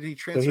 Did he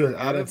transfer? So he was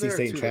at NC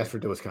State and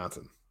transferred to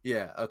Wisconsin.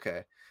 Yeah.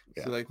 Okay.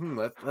 Yeah. So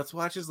let's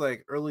watch his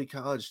early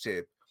college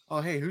tape. Oh,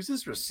 hey, who's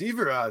this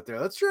receiver out there?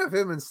 Let's draft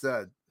him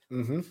instead.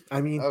 Mm-hmm.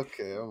 I mean,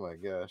 okay. Oh my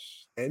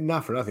gosh. And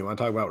not for nothing. When I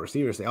talk about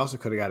receivers, they also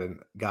could have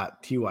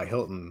got T.Y.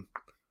 Hilton,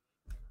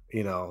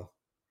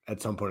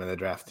 at some point in the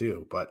draft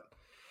too. But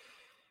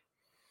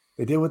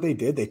they did what they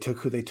did. They took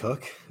who they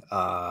took.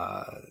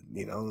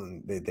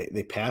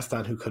 They passed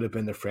on who could have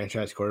been their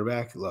franchise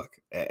quarterback. Look,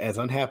 as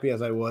unhappy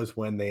as I was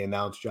when they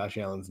announced Josh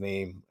Allen's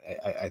name,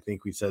 I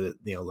think we said it,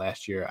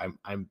 last year.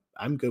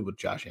 I'm good with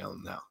Josh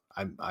Allen now.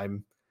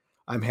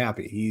 I'm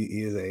happy.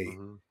 He is a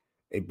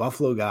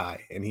Buffalo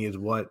guy, and he is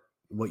what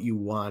you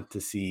want to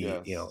see,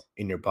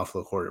 in your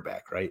Buffalo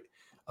quarterback, right?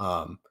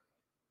 I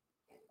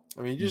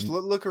mean, you just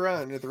look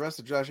around at the rest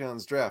of Josh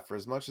Allen's draft. For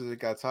as much as it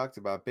got talked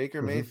about,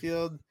 Baker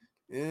Mayfield,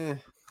 been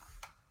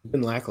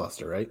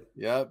lackluster, right?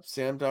 Yep.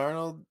 Sam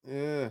Darnold,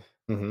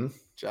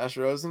 Josh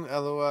Rosen,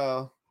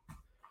 LOL.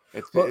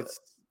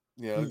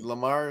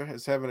 Lamar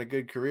is having a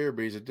good career,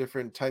 but he's a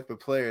different type of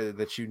player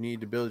that you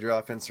need to build your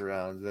offense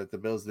around that the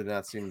Bills did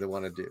not seem to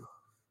want to do.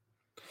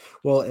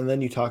 Well, and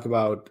then you talk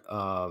about,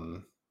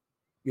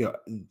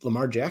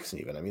 Lamar Jackson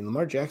even. I mean,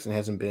 Lamar Jackson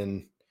hasn't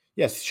been –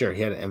 yes, sure,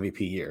 he had an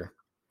MVP year,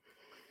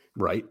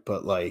 right?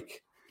 But,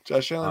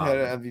 Josh Allen had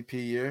an MVP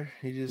year.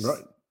 He just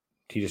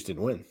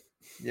didn't win.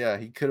 Yeah,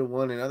 he could have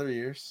won in other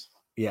years.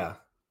 Yeah.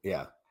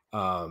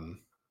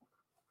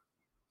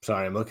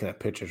 Sorry, I'm looking at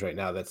pictures right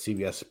now that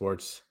CBS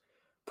Sports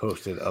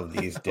posted of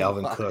Why? these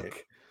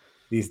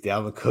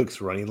Dalvin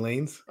Cook's running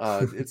lanes.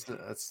 It's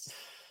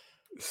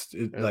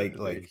Like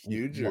are they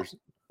huge or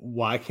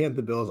why can't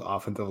the Bills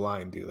offensive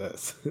line do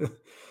this?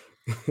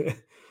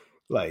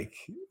 Like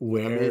I mean,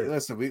 where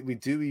listen,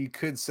 you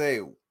could say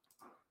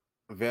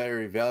a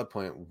very valid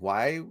point.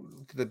 Why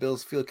do the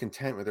Bills feel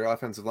content with their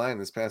offensive line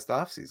this past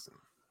offseason?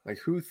 Like,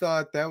 who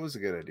thought that was a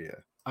good idea?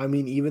 I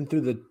mean, even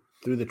through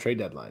the trade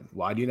deadline,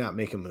 why do you not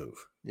make a move?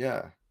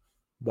 Yeah.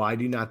 Why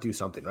do you not do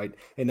something, right?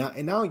 And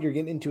now you're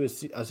getting into a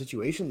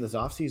situation this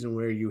offseason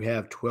where you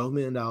have $12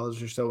 million or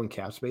so in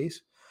cap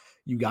space.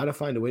 You got to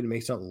find a way to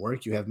make something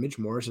work. You have Mitch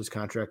Morris's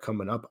contract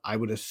coming up. I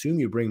would assume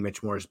you bring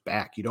Mitch Morris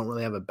back. You don't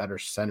really have a better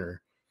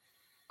center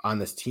on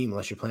this team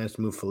unless your plan is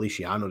to move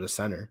Feliciano to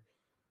center,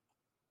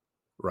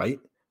 right?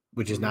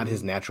 Which is not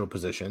his Mhm. natural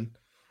position.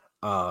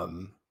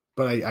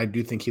 But I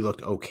do think he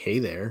looked okay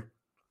there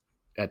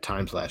at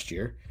times last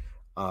year.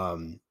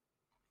 Um,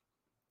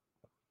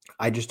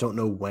 I just don't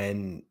know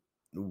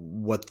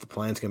what the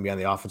plan's going to be on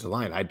the offensive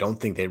line. I don't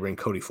think they bring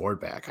Cody Ford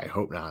back. I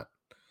hope not.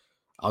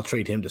 I'll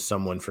trade him to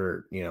someone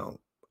for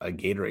a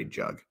Gatorade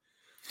jug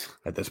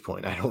at this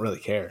point. I don't really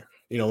care.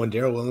 When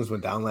Daryl Williams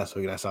went down last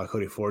week and I saw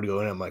Cody Ford go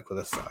in, I'm like, well,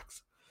 this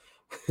sucks.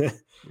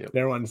 Yep.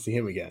 Never wanted to see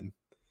him again.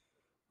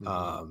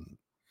 Mhm.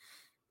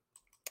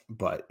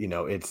 But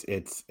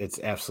it's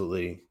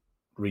absolutely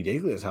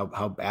ridiculous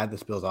how bad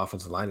this Bills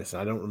offensive line is.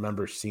 And I don't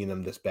remember seeing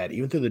them this bad.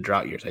 Even through the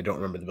drought years, I don't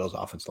remember the Bills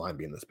offensive line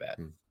being this bad.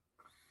 Mm.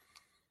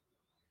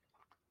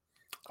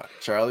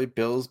 Charlie,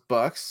 Bills,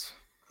 Bucks.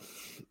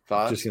 Just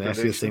Thoughts, gonna ask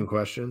you the same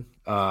prediction?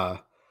 question.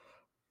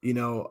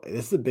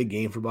 This is a big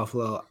game for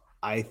Buffalo.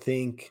 I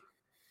think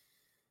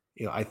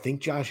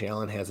Josh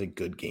Allen has a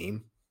good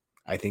game.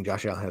 I think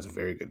Josh Allen has a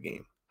very good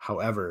game.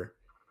 However,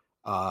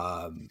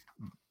 um,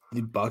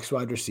 the Bucks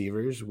wide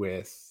receivers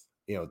with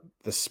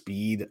the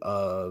speed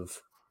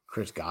of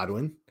Chris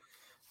Godwin,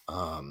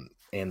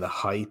 and the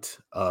height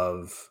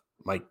of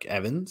Mike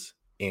Evans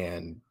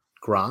and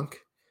Gronk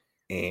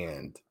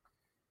and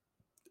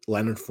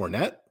Leonard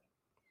Fournette.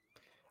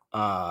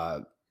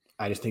 I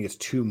just think it's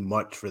too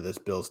much for this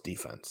Bills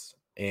defense.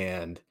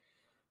 And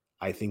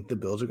I think the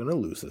Bills are going to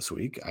lose this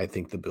week. I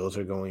think the Bills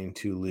are going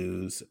to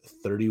lose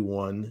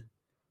 31-24.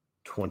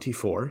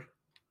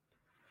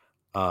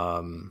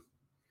 And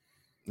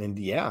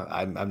yeah,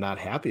 I'm not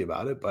happy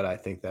about it, but I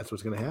think that's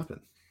what's going to happen.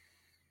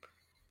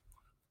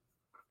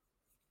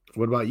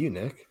 What about you,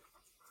 Nick?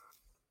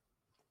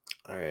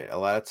 All right. A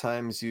lot of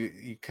times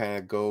you kind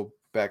of go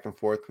back and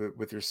forth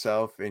with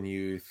yourself and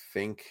you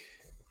think,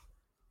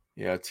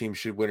 team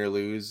should win or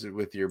lose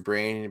with your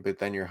brain, but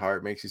then your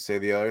heart makes you say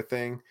the other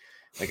thing.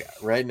 Like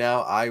right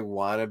now, I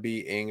want to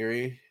be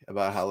angry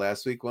about how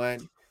last week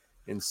went,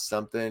 and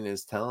something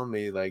is telling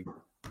me like,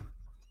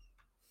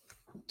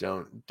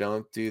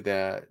 don't do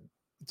that.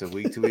 It's a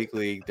week to week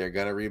league. They're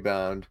gonna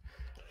rebound.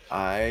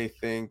 I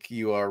think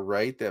you are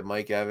right that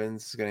Mike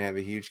Evans is gonna have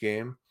a huge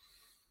game.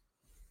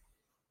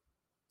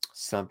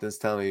 Something's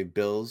telling me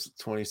Bills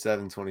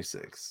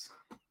 27-26.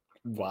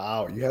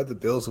 Wow, you had the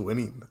Bills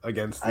winning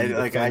against the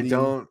I defending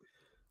don't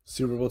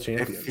Super Bowl it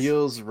champions.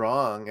 feels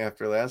wrong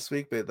after last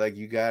week, but like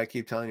you gotta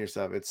keep telling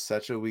yourself it's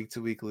such a week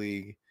to week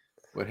league.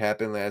 What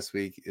happened last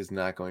week is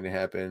not going to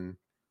happen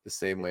the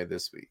same way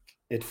this week.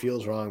 It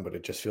feels wrong, but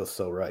it just feels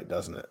so right,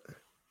 doesn't it?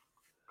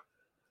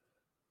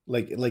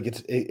 Like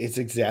it's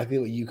exactly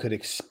what you could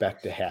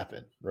expect to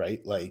happen,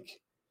 right? Like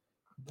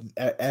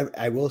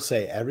I will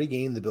say every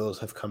game the Bills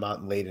have come out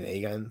and laid an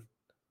egg on.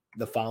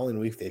 The following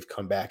week they've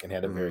come back and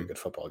had a very Mm-hmm. good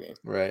football game.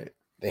 Right.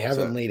 They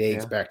haven't So laid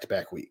eggs yeah. back to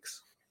back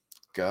weeks.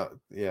 Yeah.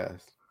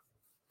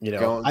 You know,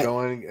 Going I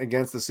going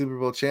against the Super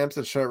Bowl champs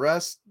at short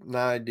rest,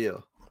 not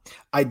ideal.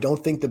 I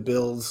don't think the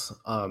Bills.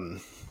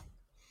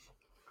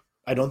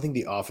 I don't think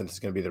the offense is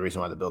going to be the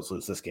reason why the Bills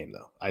lose this game,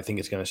 though. I think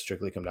it's going to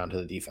strictly come down to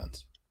the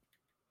defense.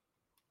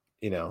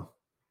 You know,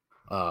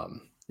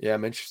 um, Yeah,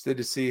 I'm interested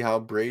to see how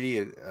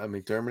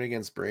McDermott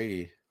against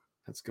Brady.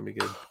 That's gonna be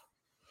good.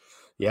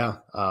 yeah.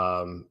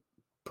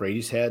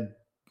 Brady's had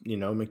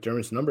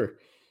McDermott's number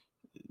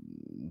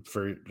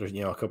for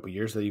a couple of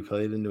years that he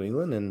played in New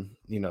England, and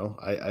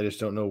I just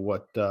don't know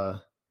what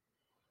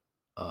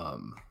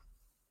um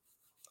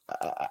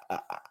I,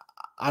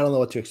 I don't know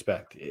what to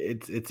expect.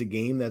 It's a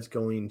game that's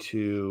going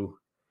to,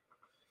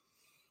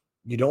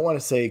 you don't want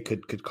to say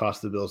could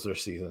cost the Bills their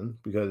season,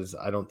 because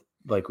I don't,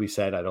 like we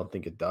said, I don't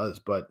think it does,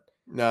 but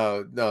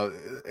No.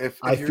 I If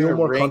you're feel gonna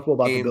more rank comfortable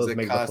about the games Bills that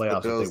making the cost the playoffs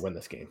if they Bills, win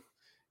this game.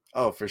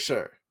 oh for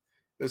sure.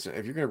 Listen,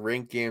 if you're gonna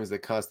rank games that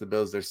cost the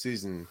Bills their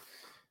season,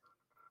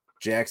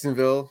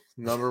 Jacksonville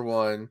number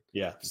one.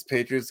 Yeah. This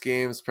Patriots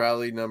game's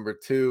probably number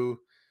two.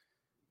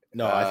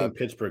 No, I Uh, think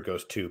Pittsburgh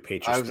goes 2, I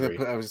Patriots was gonna 3.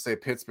 put, I was gonna say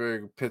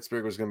Pittsburgh.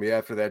 Pittsburgh was gonna be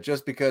after that,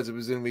 just because it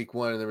was in week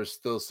one and there was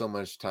still so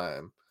much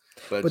time.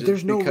 But But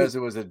just because it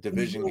was a there's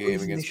division no game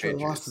reason they against should have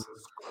lost to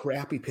Patriots, this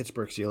crappy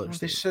Pittsburgh well, Steelers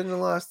they team. shouldn't have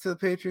lost to the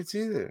Patriots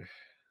either.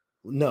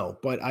 No,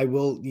 but I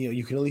will,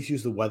 you can at least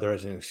use the weather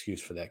as an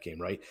excuse for that game,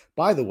 right?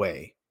 By the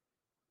way,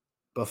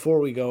 before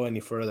we go any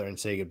further and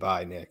say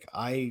goodbye, Nick,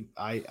 I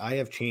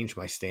have changed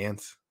my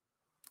stance.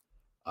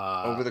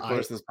 Over the I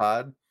course of this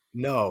pod?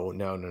 No,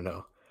 no, no,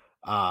 no.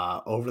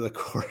 Over the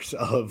course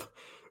of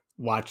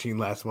watching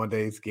last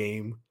Monday's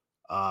game,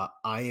 I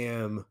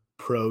am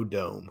pro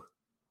dome.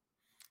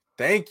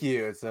 Thank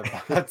you. It's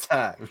about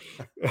time.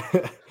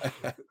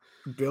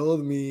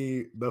 Build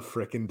me the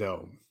frickin'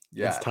 dome. It's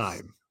Yes.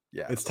 time.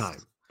 It's Yes.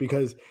 time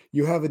because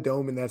you have a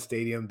dome in that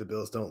stadium. The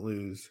Bills don't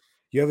lose.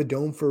 You have a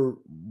dome for,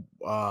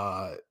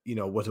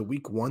 was it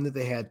week one that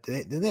they had?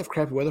 Didn't they have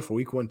crappy weather for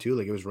week one too?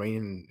 Like it was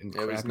raining and It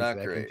was crappy for not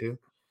that game great. too.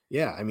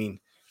 Yeah, I mean,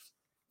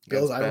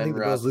 Bills. Against I don't Ben think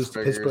the Bills lose to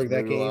Roethlisberger's Pittsburgh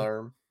that noodle game.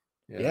 arm.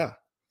 Yeah. Yeah,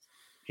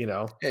 you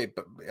know, Hey,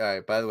 but all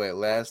right, by the way,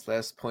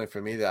 last point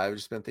for me that I've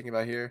just been thinking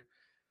about here.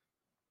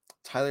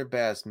 Tyler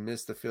Bass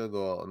missed the field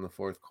goal in the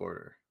fourth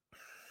quarter.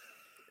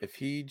 If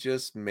he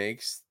just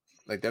makes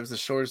that was the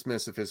shortest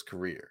miss of his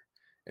career.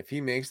 If he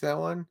makes that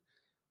one,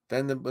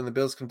 then when the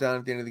Bills come down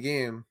at the end of the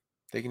game,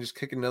 they can just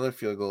kick another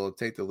field goal and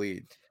take the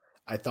lead.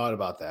 I thought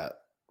about that.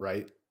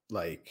 Right,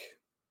 like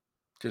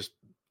Just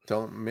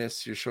don't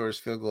miss your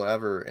shortest field goal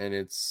ever, and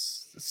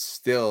it's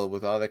still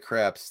with all that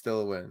crap,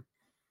 still a win.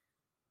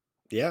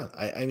 yeah.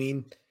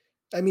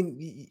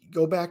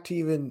 Go back to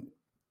even.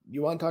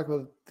 You want to talk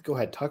about? Go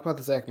ahead. Talk about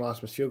the Zach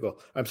Moss missed field goal.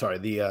 I'm sorry,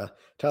 the Tyler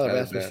Tyler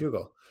Bass missed Bass. field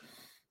goal.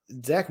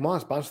 Zach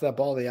Moss bounces that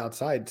ball to the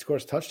outside,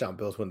 scores a touchdown.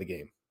 Bills win the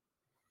game.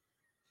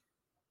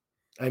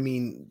 I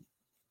mean,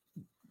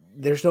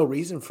 there's no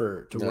reason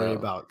to worry No,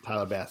 about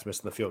Tyler Bass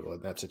missing the field goal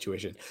in that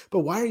situation. But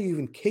why are you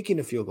even kicking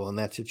a field goal in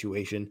that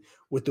situation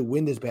with the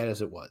wind as bad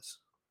as it was?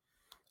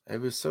 it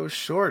was so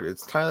short.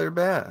 It's Tyler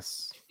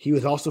Bass. He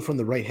was also from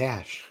the right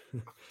hash.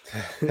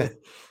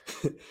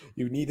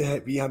 You need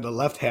to be on the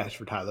left hash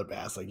for Tyler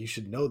Bass. Like you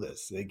should know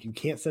this. Like you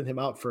can't send him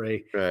out for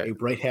a Right.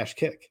 right hash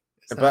kick.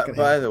 It's not But going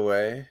to by happen. the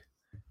way,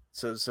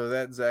 so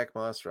that Zach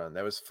Moss run,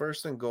 that was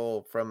first and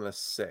goal from the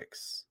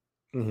 6.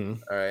 Mm-hmm.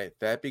 All right,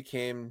 that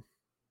became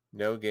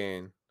no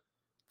gain.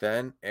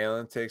 Then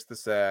Allen takes the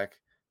sack,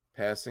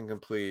 passing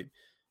complete.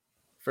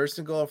 First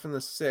and goal from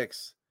the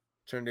 6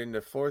 turned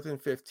into 4th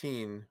and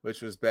 15,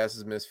 which was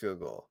Bass's missed field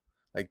goal.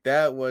 Like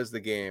that was the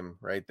game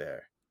right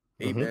there.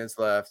 8 Mm-hmm. minutes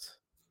left.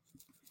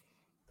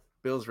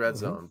 Bills red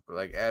Mm-hmm. zone,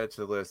 like add it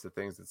to the list of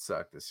things that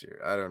suck this year.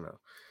 I don't know.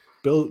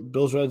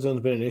 Bill's red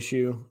zone's been an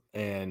issue,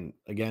 and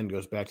again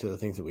goes back to the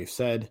things that we've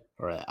said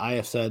or I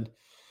have said.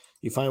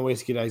 You find ways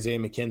to get Isaiah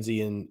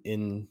McKenzie in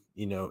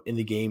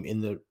the game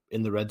in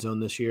the red zone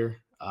this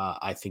year.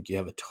 I think you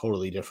have a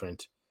totally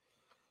different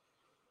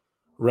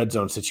red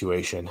zone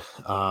situation.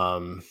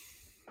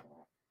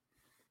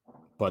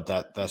 But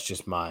that's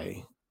just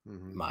my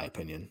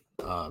opinion.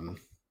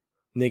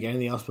 Nick,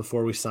 anything else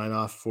before we sign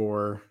off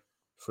for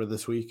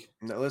this week?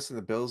 Now, listen,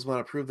 the Bills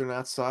want to prove they're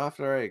not soft.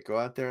 All right, go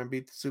out there and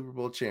beat the Super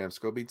Bowl champs.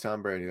 Go beat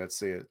Tom Brady. Let's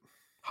see it.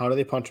 How do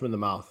they punch him in the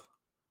mouth?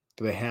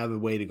 Do they have a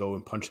way to go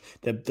and punch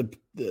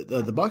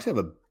the Bucks have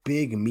a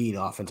big, mean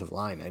offensive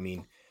line? I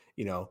mean,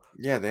 Yeah,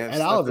 they have Ed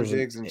Stefon Oliver's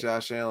Diggs and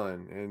Josh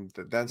Allen, and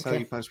that's how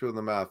okay. you punch people in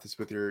the mouth. It's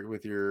with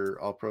your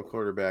All-Pro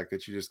quarterback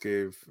that you just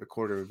gave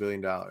 $250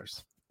 million.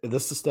 Is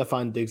this the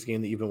Stefon Diggs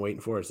game that you've been waiting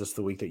for? Is this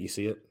the week that you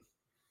see it?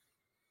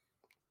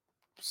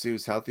 See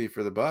who's healthy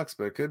for the Bucks,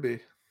 but it could be.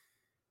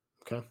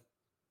 Okay.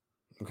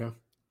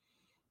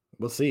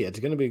 We'll see. It's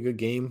going to be a good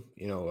game.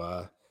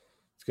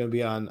 It's going to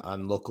be on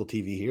local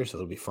TV here, so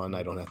it'll be fun.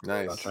 I don't have to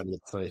worry about Nice. trying to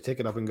get the Sunday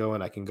ticket up and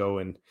going. I can go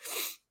and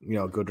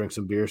go drink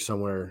some beer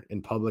somewhere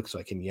in public, so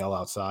I can yell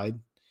outside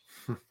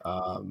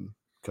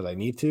because I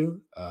need to.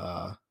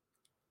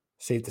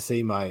 Safe to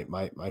say,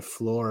 my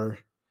floor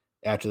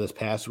after this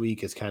past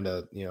week is kind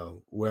of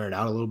wearing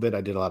out a little bit.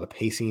 I did a lot of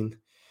pacing.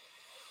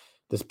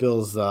 This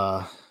Bills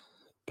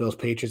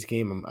Patriots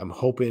game. I'm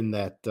hoping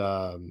that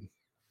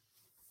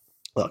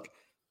look.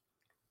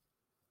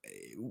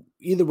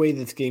 Either way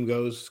this game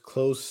goes,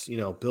 close,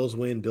 Bills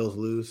win, Bills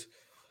lose.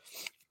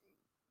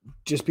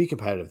 Just be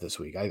competitive this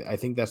week. I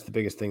think that's the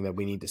biggest thing that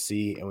we need to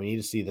see, and we need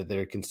to see that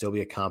there can still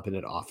be a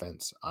competent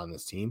offense on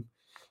this team,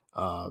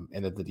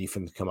 and that the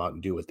defense come out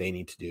and do what they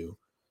need to do,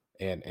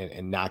 and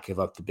not give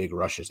up the big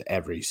rushes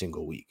every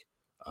single week.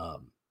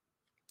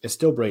 It's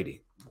still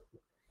Brady.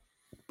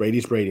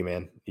 Brady's Brady,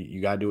 man.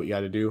 You got to do what you got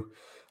to do.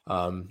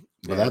 But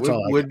Yeah, it that's all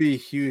I got. would be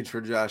huge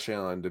for Josh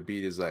Allen to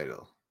beat his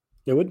idol.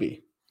 It would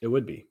be. It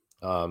would be.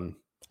 I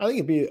think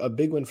it'd be a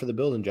big win for the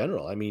Bills in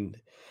general. I mean,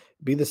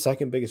 be the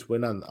second biggest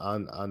win on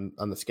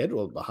the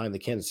schedule behind the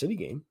Kansas City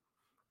game.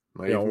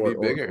 Might even be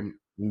bigger.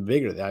 Or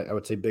bigger. I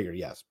would say bigger.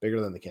 Yes, bigger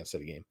than the Kansas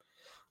City game.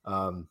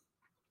 But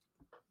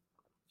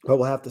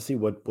we'll have to see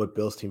what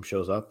Bills team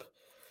shows up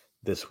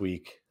this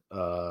week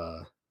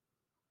down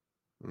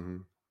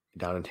in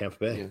Tampa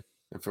Bay. Yeah.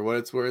 And for what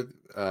it's worth,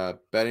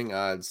 betting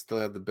odds still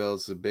have the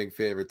Bills a big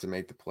favorite to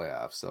make the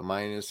playoffs. So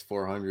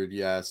 -400,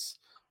 yes.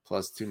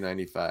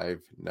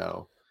 +295,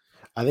 no.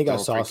 I think Don't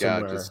I saw freak out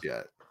somewhere. just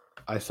yet.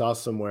 I saw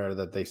somewhere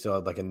that they still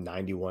had like a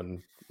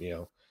 91.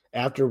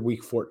 After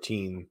week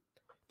 14,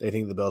 they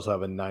think the Bills will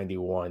have a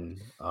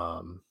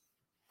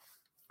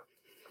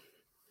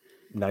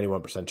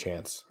 91%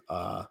 chance.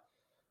 By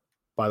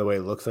By the way,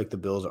 it looks like the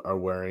Bills are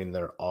wearing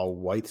their all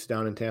whites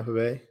down in Tampa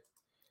Bay.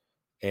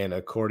 And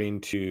according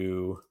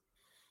to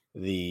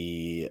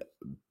the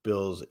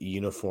Bills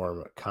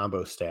uniform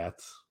combo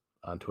stats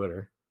on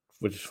Twitter,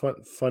 which is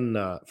fun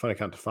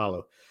account to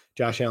follow,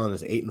 Josh Allen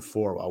is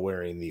 8-4 while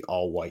wearing the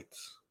all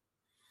whites.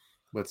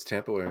 What's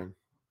Tampa wearing?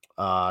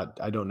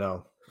 I don't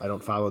know. I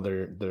don't follow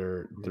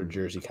their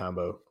jersey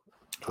combo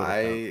Twitter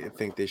account. I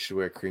think they should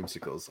wear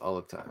creamsicles all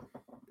the time.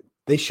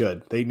 They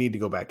should. They need to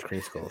go back to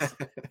creamsicles.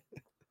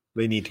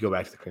 They need to go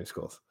back to the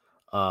creamsicles.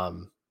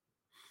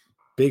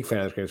 Big fan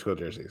of the creamsicle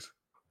jerseys.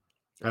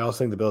 I also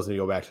think the Bills need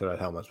to go back to that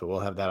helmets, but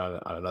we'll have that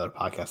on another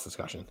podcast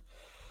discussion.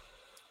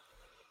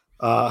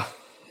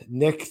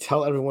 Nick,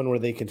 tell everyone where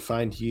they can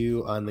find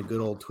you on the good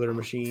old Twitter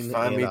machine.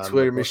 Find me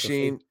Twitter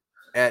machine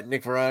at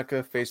Nick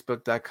Veronica,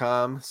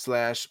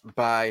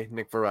 Facebook.com/by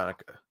Nick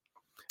Veronica.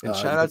 And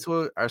shout out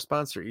to our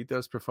sponsor,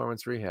 Ethos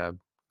Performance Rehab.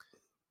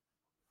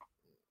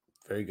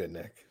 Very good,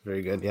 Nick.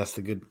 Very good. Yes,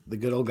 the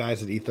good old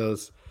guys at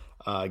Ethos.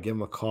 Give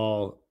them a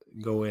call.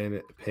 Go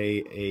in,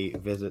 pay a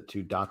visit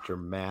to Dr.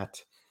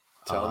 Matt.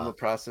 Tell them the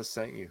process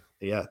sent you.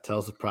 Yeah,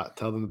 tell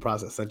them the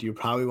process sent you. You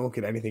probably won't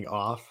get anything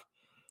off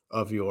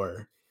of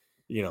your,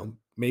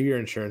 maybe your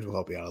insurance will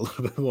help you out a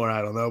little bit more.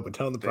 I don't know, but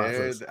tell them the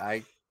process.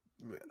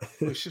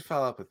 We should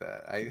follow up with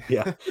that.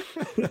 Yeah.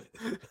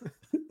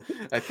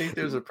 I think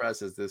there's a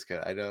process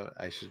discount.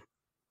 I should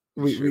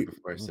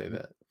before I say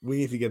that. We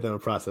need to get them a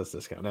process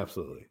discount.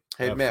 Absolutely.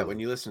 Hey, Absolutely. Matt, when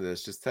you listen to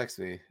this, just text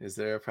me. Is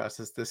there a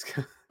process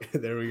discount?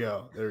 There we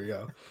go.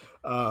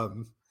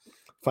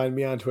 Find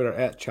me on Twitter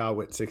at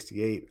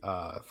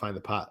Chowwit68. Find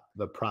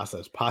the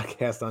Process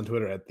Podcast on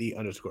Twitter at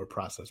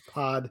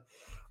 _processpod.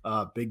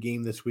 Big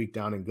game this week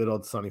down in good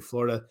old sunny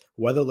Florida.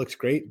 Weather looks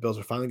great. Bills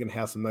are finally going to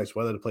have some nice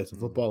weather to play some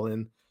football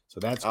in. So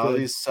that's all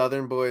good. These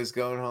Southern boys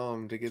going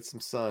home to get some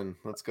sun.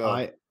 Let's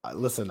go.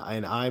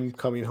 I'm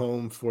coming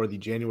home for the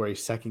January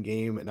 2nd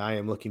game, and I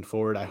am looking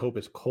forward. I hope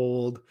it's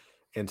cold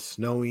and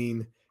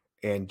snowing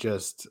and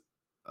just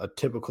a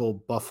typical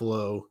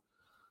Buffalo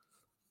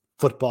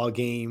football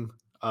game.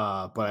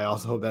 But I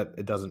also hope that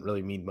it doesn't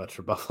really mean much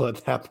for Buffalo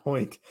at that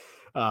point.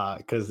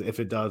 Because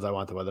if it does, I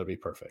want the weather to be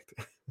perfect.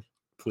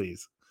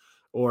 Please.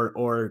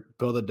 Or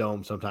build a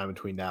dome sometime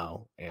between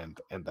now and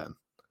then.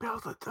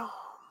 Build a dome.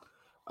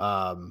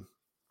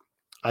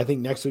 I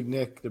think next week,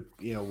 Nick,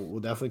 we'll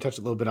definitely touch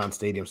a little bit on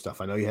stadium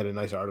stuff. I know you had a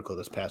nice article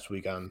this past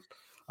week on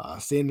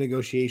stadium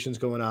negotiations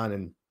going on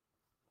and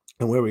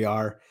where we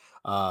are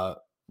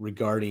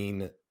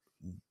regarding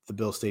the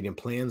Bill Stadium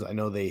plans. I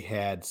know they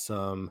had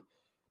some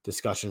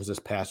discussions this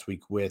past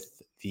week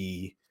with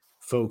the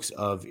folks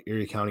of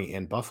Erie County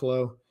and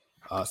Buffalo,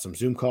 some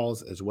Zoom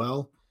calls as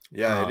well.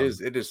 Yeah,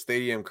 it is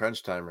stadium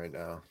crunch time right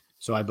now.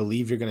 So I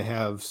believe you're going to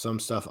have some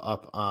stuff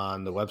up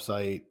on the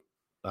website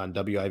on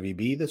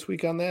WIVB this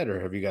week on that, or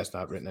have you guys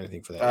not written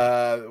anything for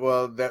that?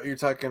 Well, that you're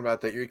talking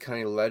about, that Erie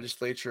County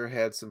Legislature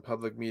had some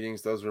public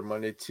meetings. Those were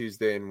Monday,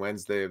 Tuesday, and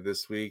Wednesday of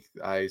this week.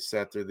 I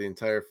sat through the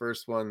entire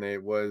first one.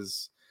 It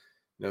was,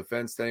 no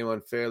offense to anyone,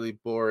 fairly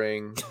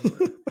boring.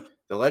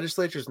 The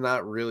legislature's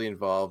not really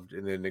involved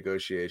in the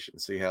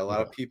negotiations. So you had a lot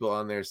of people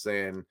on there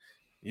saying,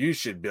 you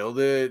should build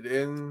it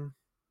in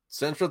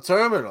Central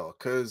Terminal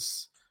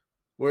because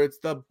where it's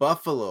the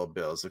Buffalo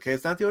Bills. Okay,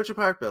 it's not the Orchard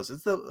Park Bills.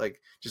 It's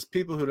just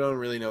people who don't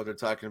really know what they're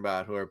talking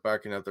about, who are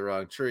barking up the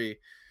wrong tree.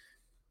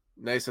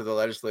 Nice of the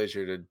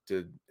legislature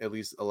to at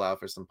least allow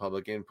for some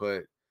public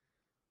input.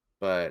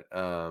 But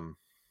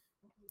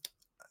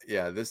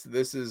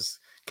this is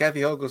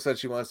Kathy Hochul said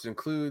she wants to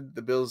include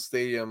the Bills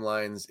stadium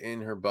lines in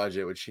her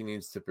budget, which she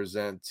needs to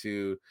present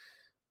to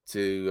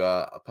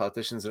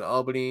politicians in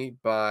Albany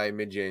by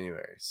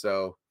mid-January.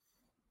 So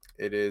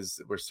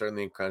we're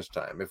certainly in crunch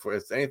time. If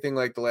it's anything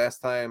like the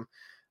last time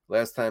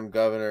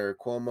Governor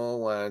Cuomo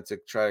wanted to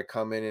try to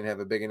come in and have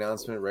a big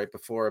announcement right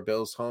before a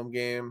Bills home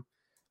game,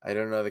 I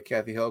don't know that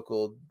Kathy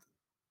Hochul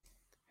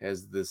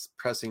has this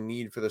pressing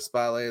need for the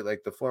spotlight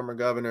like the former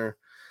governor,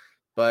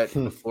 but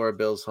before a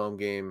Bills home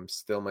game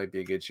still might be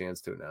a good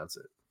chance to announce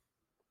it.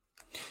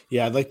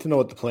 Yeah, I'd like to know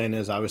what the plan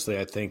is. Obviously,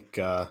 I think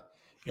they'll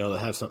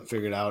have something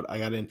figured out. I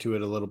got into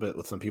it a little bit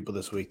with some people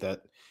this week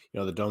that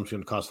the dome's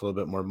going to cost a little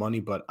bit more money,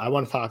 but I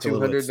want to talk a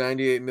little bit.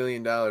 $298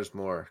 million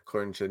more,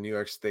 according to New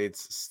York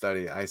State's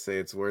study. I say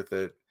it's worth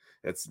it.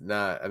 It's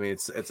not. I mean,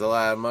 it's a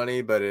lot of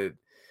money, but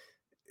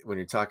when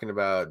you're talking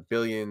about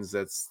billions,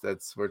 that's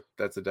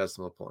a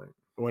decimal point.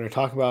 When you're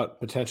talking about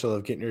potential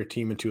of getting your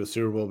team into a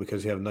Super Bowl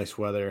because you have nice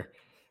weather,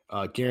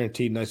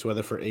 guaranteed nice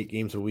weather for 8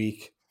 games a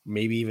week,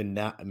 maybe even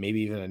a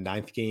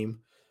 9th game,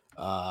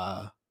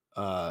 a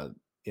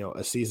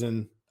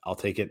season, I'll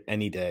take it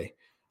any day.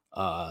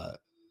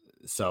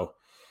 So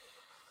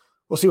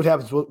we'll see what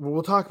happens.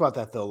 We'll talk about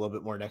that though a little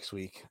bit more next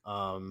week.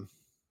 And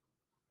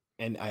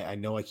I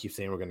know I keep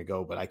saying we're going to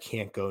go, but I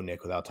can't go,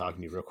 Nick, without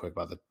talking to you real quick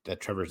about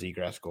that Trevor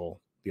Zegras goal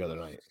the other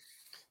night.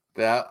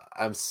 That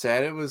I'm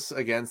sad it was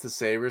against the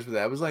Sabres, but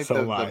that was like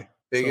the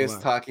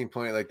biggest talking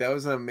point. Like, that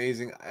was an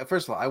amazing.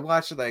 First of all, I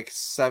watched it like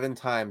 7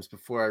 times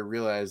before I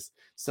realized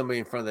somebody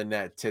in front of the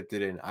net tipped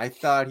it in. I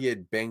thought he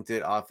had banked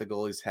it off the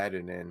goalie's head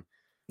and in,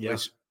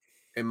 which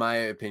in my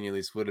opinion, at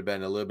least, would have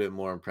been a little bit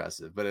more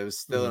impressive. But it was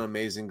still Mhm. an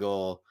amazing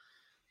goal.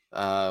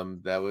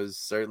 That was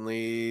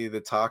certainly the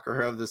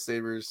talker of the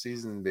Sabres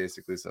season,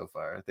 basically so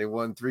far. They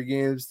won 3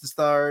 games to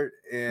start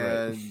Right.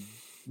 and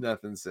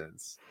nothing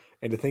since.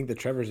 And to think that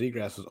Trevor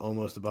Zegras was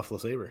almost a Buffalo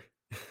Sabre.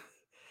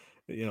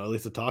 At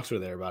least the talks were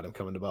there about him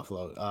coming to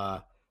Buffalo.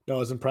 No, it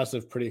was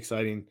impressive, pretty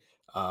exciting.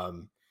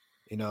 Um,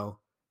 you know,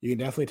 you can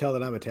definitely tell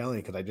that I'm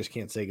Italian because I just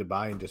can't say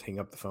goodbye and just hang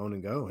up the phone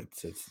and go.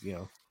 It's got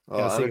Well,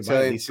 to I'm say goodbye at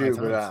Italian least five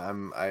too, but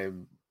times.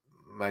 I'm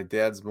my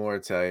dad's more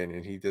Italian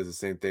and he does the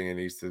same thing and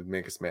he used to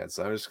make us mad.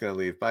 So I'm just gonna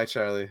leave. Bye,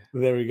 Charlie.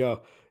 There we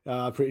go.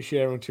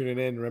 Appreciate everyone tuning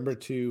in. Remember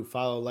to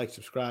follow, like,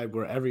 subscribe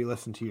wherever you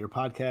listen to your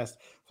podcast.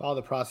 Follow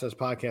the Process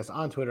Podcast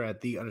on Twitter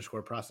at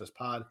 _process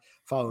pod.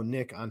 Follow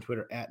Nick on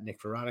Twitter at Nick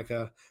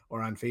Veronica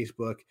or on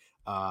Facebook,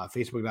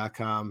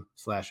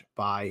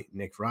 facebook.com/by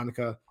Nick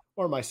Veronica,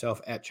 or myself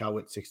at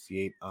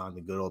Chowit68 on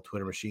the good old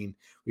Twitter machine.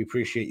 We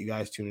appreciate you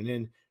guys tuning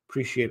in.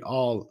 Appreciate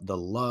all the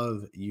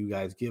love you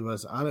guys give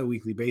us on a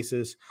weekly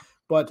basis.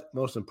 But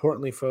most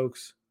importantly,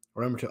 folks,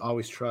 remember to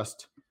always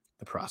trust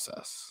the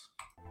process.